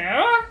last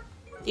two.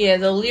 Yeah,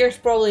 the Leer's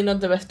probably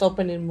not the best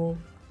opening move.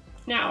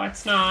 No,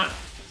 it's not.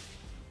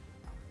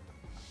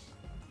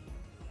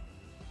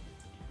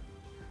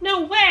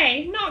 No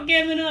way! Not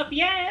giving up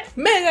yet!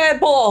 Mega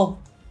Ball!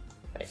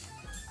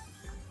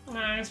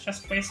 No, it's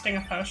just wasting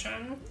a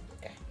potion.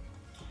 Okay.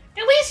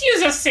 At least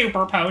use a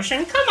super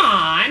potion, come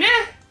on!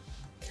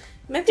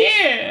 Maybe, Dude!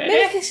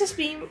 maybe it's just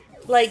being,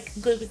 like,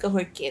 good because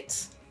we're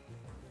kids.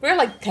 We're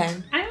like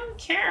 10. I don't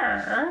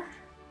care.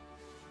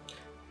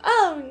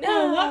 Oh, no!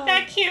 Oh, what?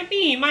 That can't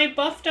be! My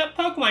buffed up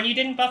Pokemon. You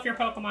didn't buff your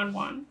Pokemon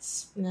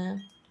once. No.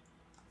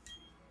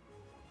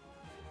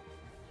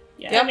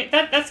 Yeah, Yep. I mean,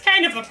 that's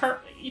kind of the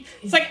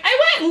It's like, I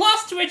went and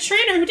lost to a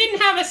trainer who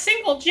didn't have a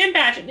single gym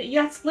badge.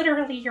 That's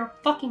literally your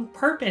fucking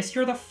purpose.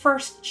 You're the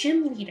first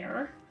gym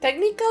leader.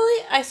 Technically,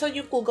 I thought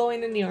you could go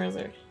in any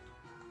order.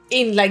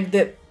 In, like,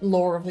 the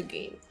lore of the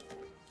game.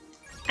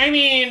 I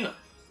mean,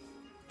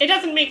 it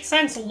doesn't make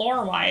sense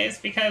lore-wise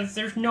because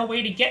there's no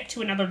way to get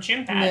to another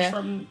gym badge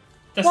from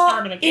the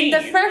start of the game.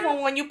 In the first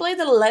one, when you play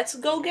the Let's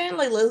Go game,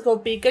 like Let's Go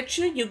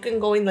Pikachu, you can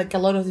go in, like, a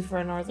lot of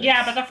different orders.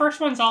 Yeah, but the first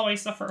one's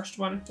always the first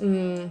one.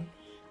 Mm.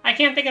 I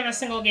can't think of a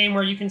single game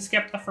where you can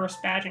skip the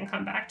first badge and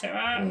come back to it.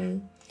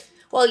 Mm.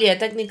 Well, yeah,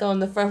 technically on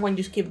the first one,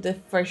 you skip the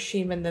first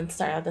gym and then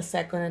start at the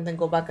second and then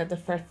go back at the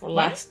first for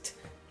last.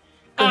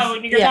 Oh,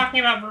 you're talking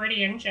about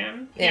Viridian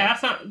Gym. Yeah.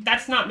 Yeah,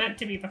 that's not meant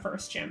to be the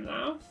first gym,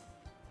 though.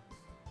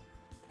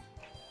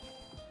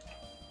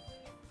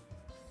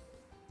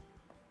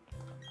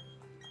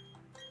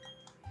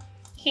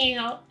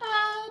 Heal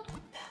up.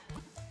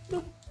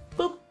 Boop,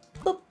 boop,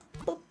 boop,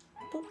 boop,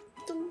 boop,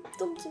 dum,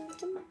 dum, dum,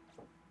 dum.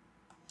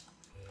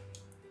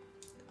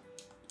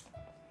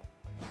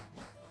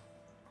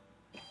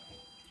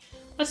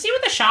 Let's see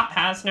what the shop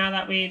has now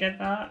that we did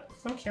that.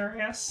 I'm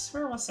curious.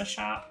 Where was the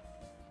shop?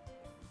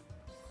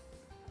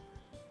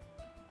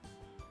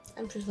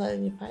 I'm just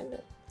letting you find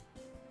it.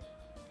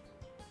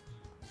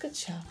 Good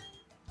job.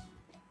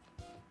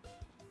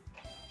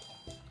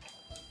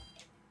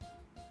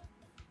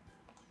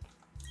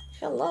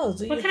 Hello,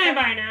 do you What can I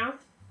buy now?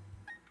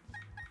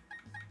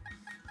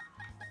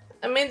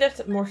 I mean,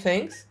 there's more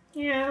things.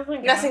 Yeah, I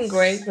guess. Nothing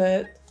great,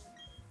 but...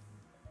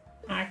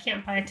 I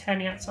can't buy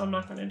 10 yet, so I'm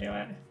not going to do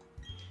it.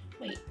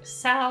 Wait,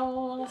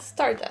 sell...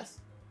 Stardust.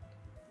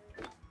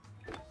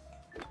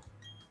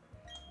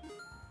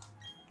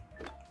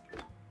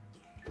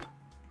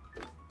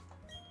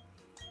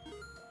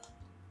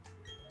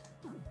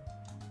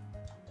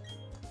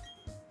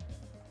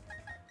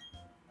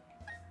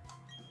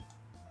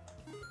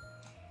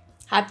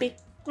 Happy?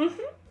 Mm-hmm.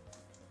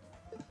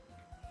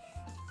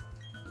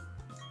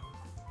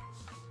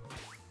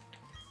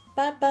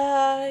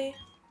 Bye-bye.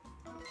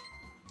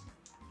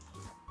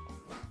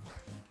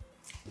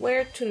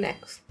 Where to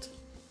next?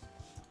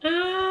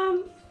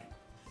 Good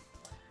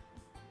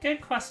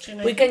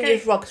question. We can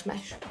use Rock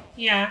Smash.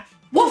 Yeah.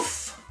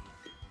 Woof!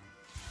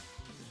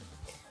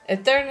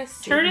 Eternity.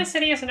 Turner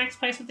City is the next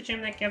place with the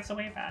gym that gives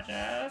away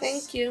badges.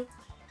 Thank you.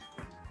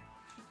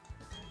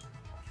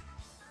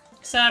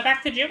 So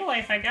back to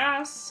Jubilife, I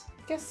guess.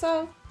 Guess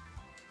so.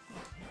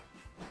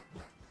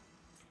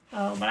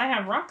 Oh, but I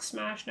have Rock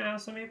Smash now,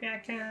 so maybe I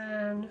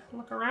can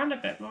look around a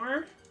bit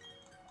more.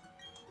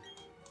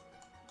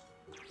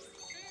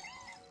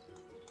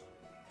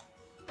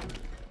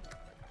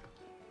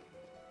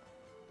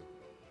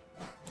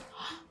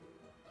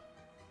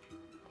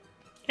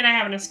 And I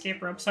have an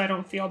escape rope, so I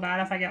don't feel bad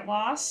if I get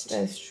lost.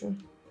 That's true.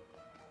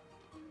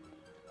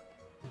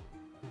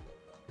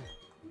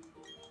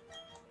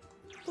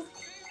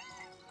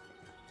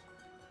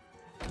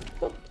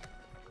 Boop.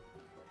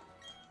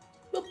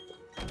 Boop.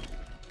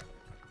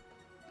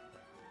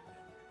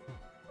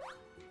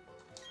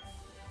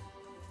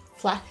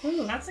 Flash.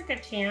 Ooh, that's a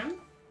good TM.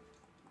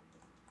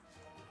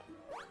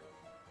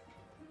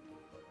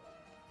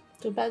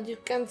 Too bad you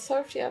can't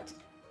surf yet.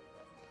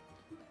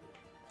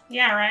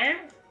 Yeah, right?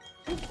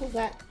 Who's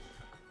that?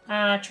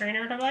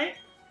 Trainer to bite?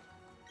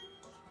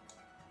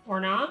 Or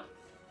not?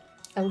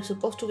 Are we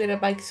supposed to get a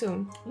bike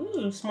soon?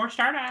 Ooh, some more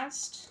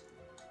Stardust.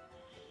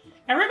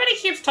 Everybody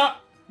keeps talking.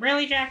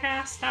 Really,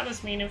 Jackass? That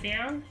was mean of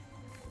you.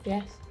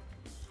 Yes.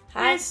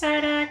 Hi,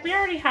 Psyduck. We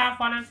already have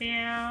one of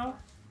you.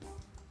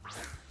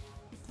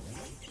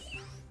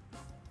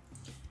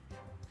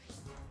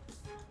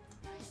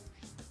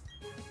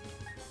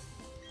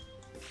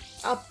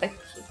 I'll peck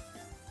you.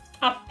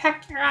 I'll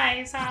peck your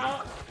eyes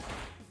out.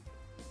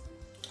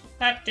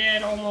 That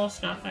did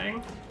almost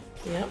nothing.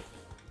 Yep.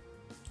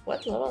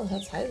 What level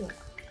has Hyla?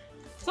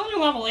 It's only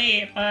level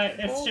 8, but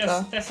it's Okay.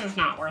 just, this is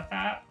not worth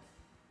that.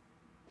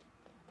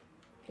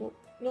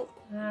 Nope.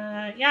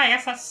 Yeah, I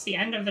guess that's the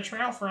end of the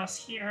trail for us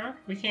here.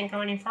 We can't go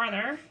any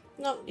farther.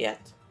 Not yet.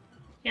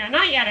 Yeah,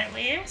 not yet at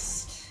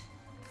least.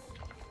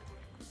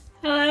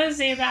 Hello,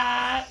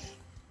 Zubat.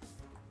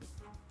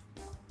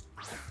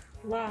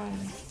 Wow.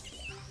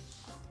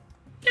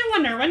 I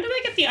wonder, when do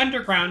I get the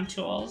underground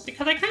tools?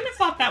 Because I kind of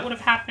thought that would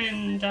have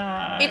happened,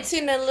 It's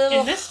in a little...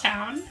 in this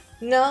town.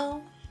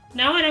 No.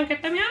 No, I don't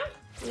get them yet?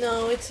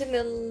 No, it's in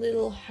a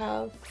little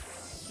house.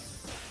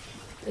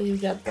 You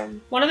get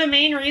them. One of the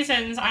main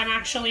reasons I'm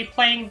actually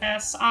playing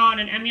this on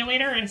an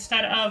emulator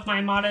instead of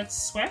my modded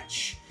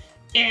Switch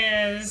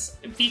is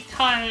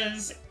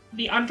because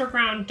the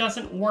underground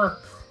doesn't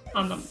work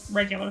on the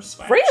regular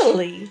Switch.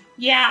 Really?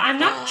 Yeah, I'm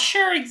not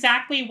sure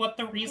exactly what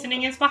the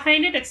reasoning is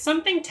behind it. It's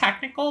something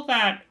technical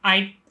that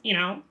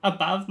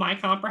above my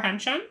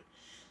comprehension.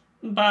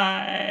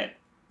 But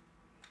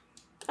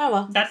Oh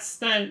well. that's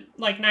the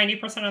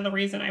 90% of the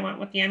reason I went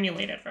with the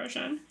emulated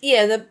version.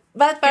 Yeah, the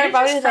bad part Did it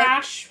about just it is that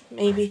crash?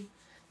 maybe.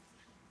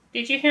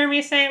 Did you hear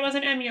me say it was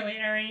an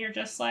emulator and you're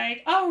just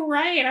like, oh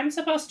right, I'm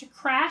supposed to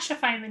crash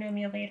if I'm an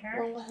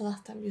emulator? When was the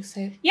last time you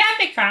said? Yep,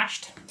 it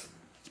crashed.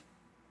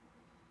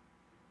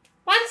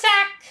 One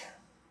sec!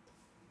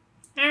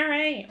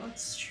 Alright,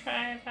 let's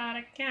try that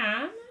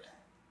again.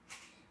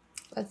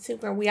 Let's see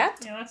where we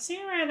at. Yeah, let's see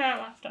where that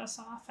left us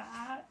off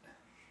at.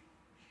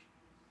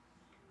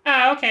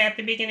 Oh, okay, at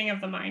the beginning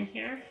of the mine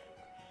here.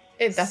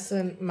 It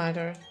doesn't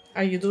matter.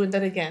 Are you doing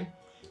that again?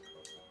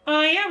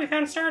 Oh yeah, we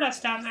found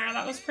Stardust down there.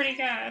 That was pretty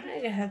good. I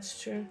guess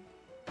that's true.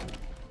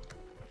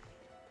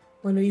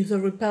 Want to use a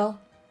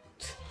repel?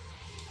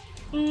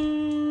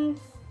 Kind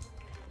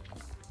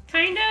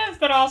of,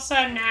 but also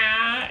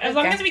nah. As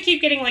long Okay. as we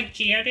keep getting like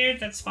Geodude,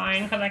 that's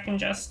fine, because I can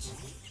just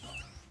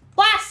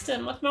blast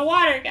him with my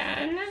water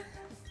gun.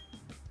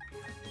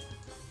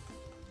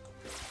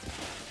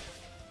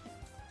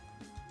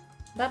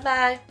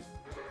 Bye-bye.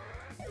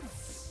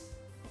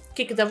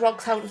 Kick the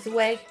rocks out of the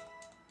way.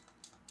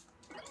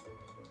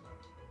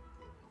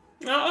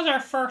 That was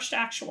our first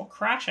actual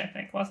crash, I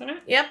think, wasn't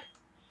it? Yep.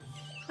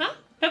 Huh?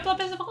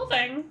 Piplup is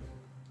evolving.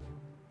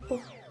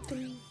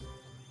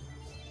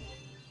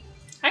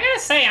 I gotta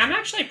say, I'm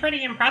actually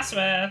pretty impressed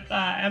with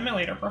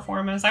emulator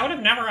performance. I would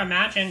have never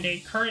imagined a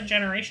current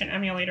generation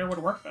emulator would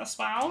work this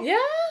well. Yeah.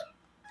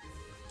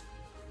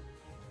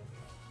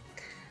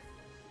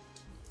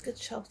 Good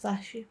job,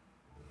 Slashy.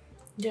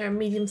 You're a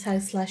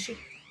medium-sized Slashy.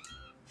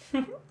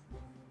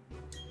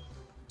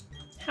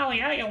 Hell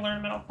yeah, you'll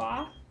learn Metal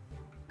Claw.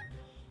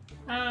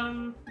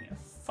 Yeah,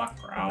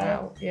 fuck Growl.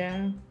 Wow,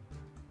 yeah.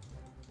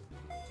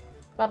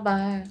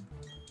 Bye-bye.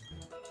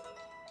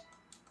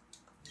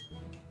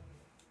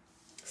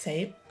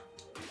 Save.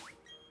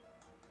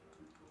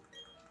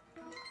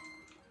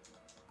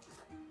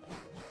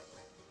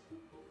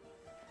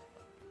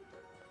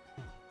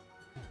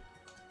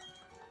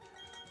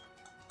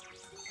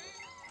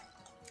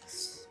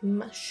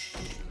 Smash.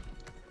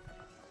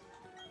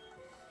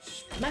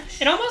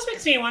 Smash. It almost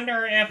makes me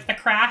wonder if the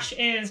crash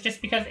is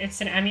just because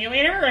it's an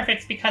emulator, or if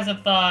it's because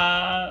of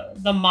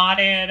the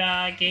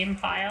modded game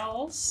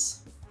files.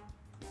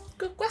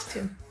 Good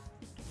question.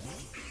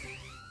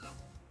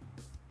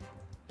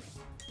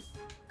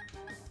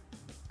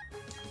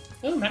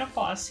 Ooh, Metal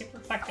Claw is super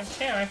effective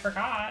too, I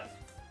forgot.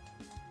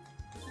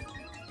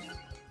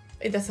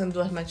 It doesn't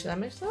do as much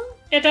damage though?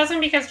 It doesn't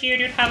because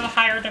Geodude has a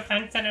higher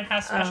defense and it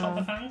has special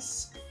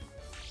defense.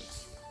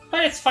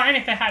 But it's fine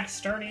if it had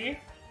sturdy.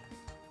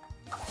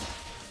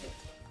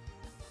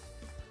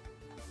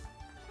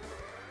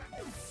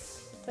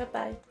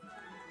 Bye-bye.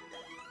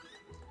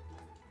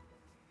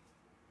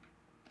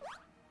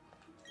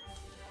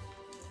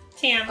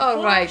 TM.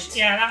 Oh, right.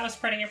 Yeah, that was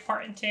pretty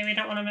important too. We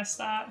don't want to miss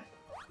that.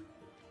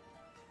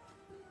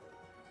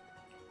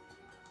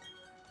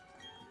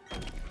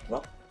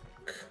 Rock.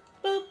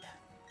 Boop.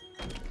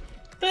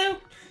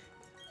 Boop.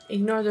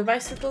 Ignore the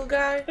bicycle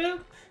guy.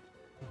 Boop.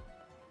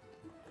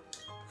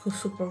 Who's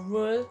super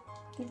rude.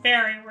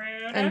 Very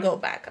rude. And go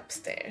back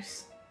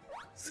upstairs.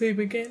 Save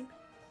again.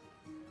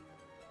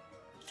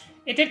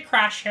 It did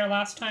crash here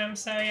last time,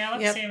 so yeah,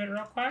 let's save it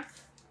real quick.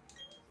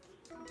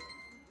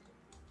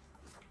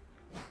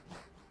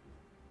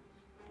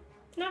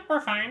 No, we're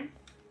fine.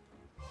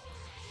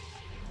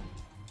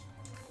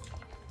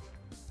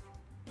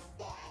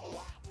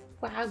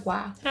 Quack,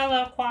 quack.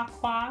 Hello, Quack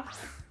Quack.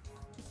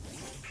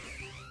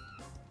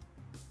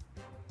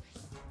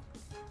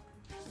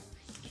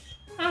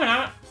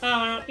 I don't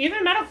know.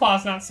 Even Metal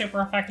Claw's not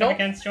super effective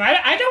against you.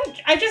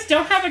 I just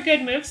don't have a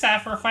good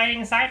moveset for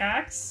fighting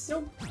Psyducks.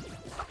 Nope.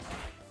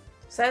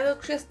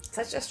 Psyduck is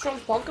such a strong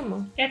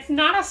Pokemon. It's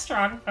not a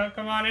strong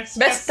Pokemon. It's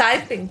best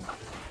typing.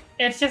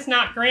 It's just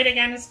not great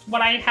against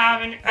what I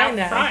have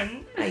out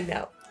front. I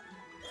know.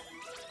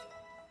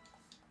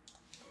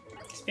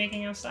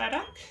 Speaking of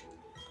Psyduck.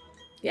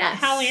 Yes.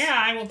 Hell yeah,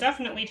 I will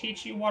definitely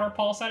teach you Water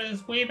Pulse. That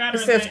is way better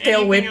than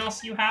anything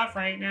else you have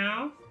right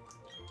now.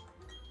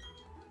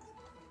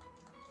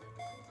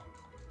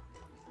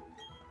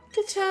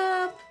 Good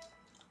job.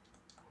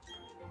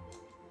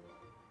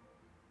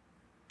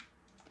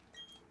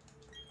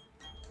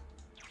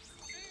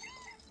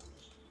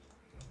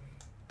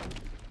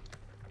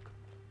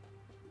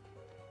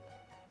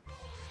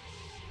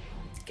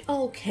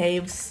 Oh,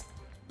 caves.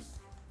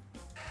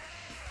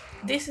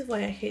 This is why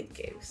I hate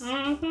caves.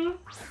 Mm-hmm.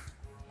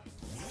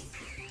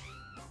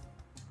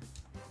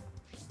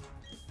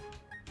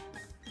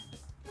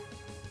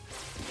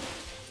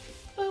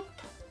 Boop.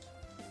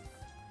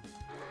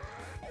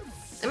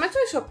 I'm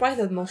actually surprised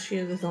that most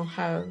shields don't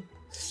have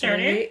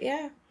sturdy.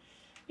 Yeah.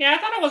 Yeah, I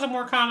thought it was a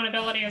more common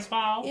ability as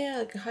well. Yeah,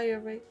 like a higher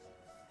rate.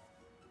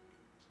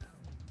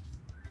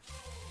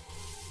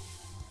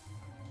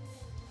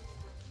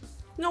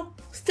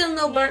 Nope, still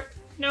no bird.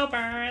 No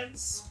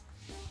birds.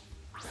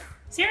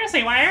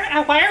 Seriously, why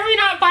are we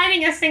not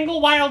finding a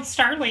single wild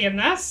Starly in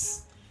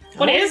this?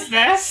 What is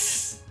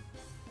this?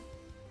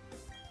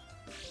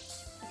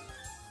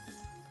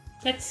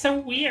 It's so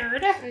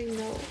weird. I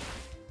know.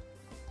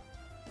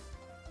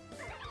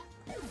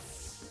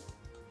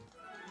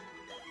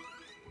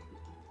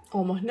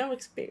 Almost no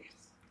experience.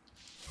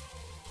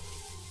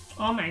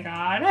 Oh my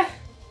god.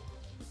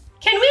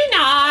 Can we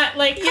not?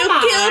 Like, come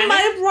on. You killed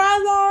my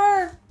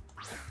brother!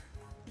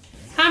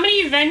 How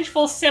many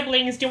vengeful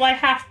siblings do I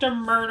have to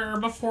murder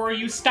before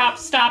you stop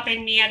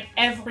stopping me at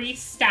every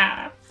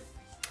step?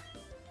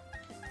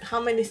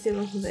 How many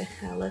siblings do they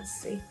have? Let's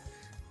see.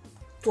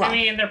 12. I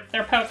mean,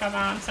 they're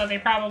Pokemon, so they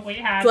probably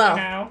have, 12.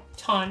 you know,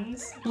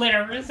 tons,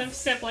 litters of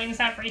siblings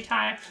every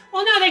time.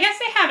 Well, no, I guess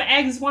they have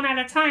eggs one at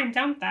a time,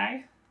 don't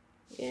they?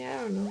 Yeah,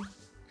 I don't know.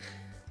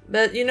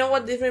 But you know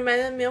what this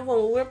reminded me of when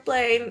we were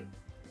playing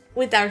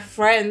with our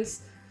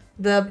friends,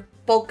 the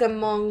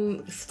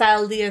Pokemon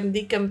style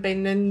D&D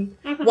campaign, and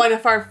one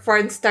of our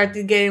friends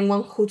started getting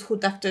one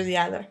hoot after the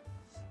other.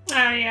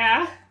 Oh,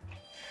 yeah.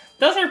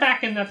 Those are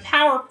back in the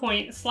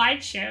PowerPoint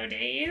slideshow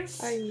days.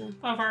 I know.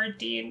 Of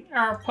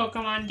our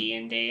Pokemon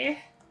D&D.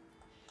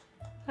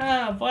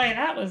 Oh boy,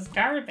 that was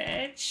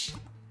garbage.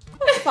 It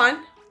was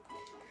fun.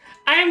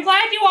 I'm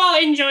glad you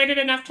all enjoyed it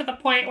enough to the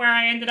point where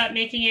I ended up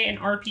making it an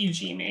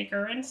RPG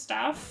maker and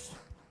stuff.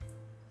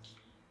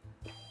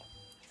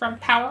 From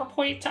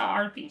PowerPoint to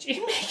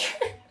RPG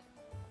maker.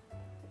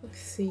 Let's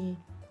see.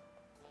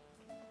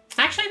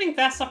 Actually, I think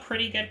that's a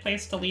pretty good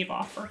place to leave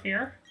off for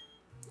here.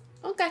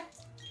 Okay.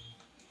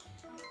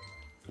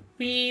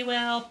 We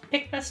will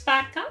pick this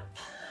back up.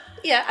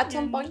 Yeah, at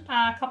some point.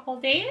 A couple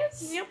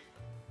days. Yep.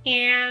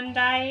 And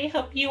I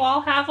hope you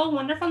all have a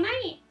wonderful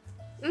night.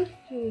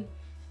 Mm-hmm.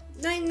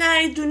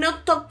 Night-night. Do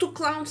not talk to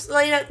clowns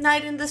late at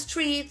night in the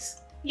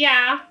streets.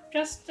 Yeah,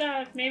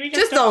 maybe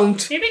just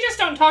don't. Maybe just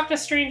don't talk to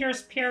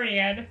strangers,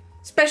 period.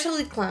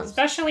 Especially clowns.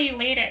 Especially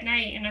late at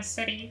night in a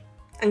city.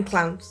 And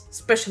clowns.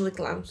 Especially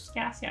clowns.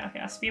 Yes.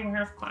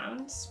 Beware of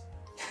clowns.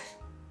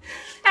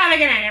 Have a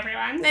good night,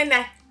 everyone.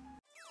 Night-night.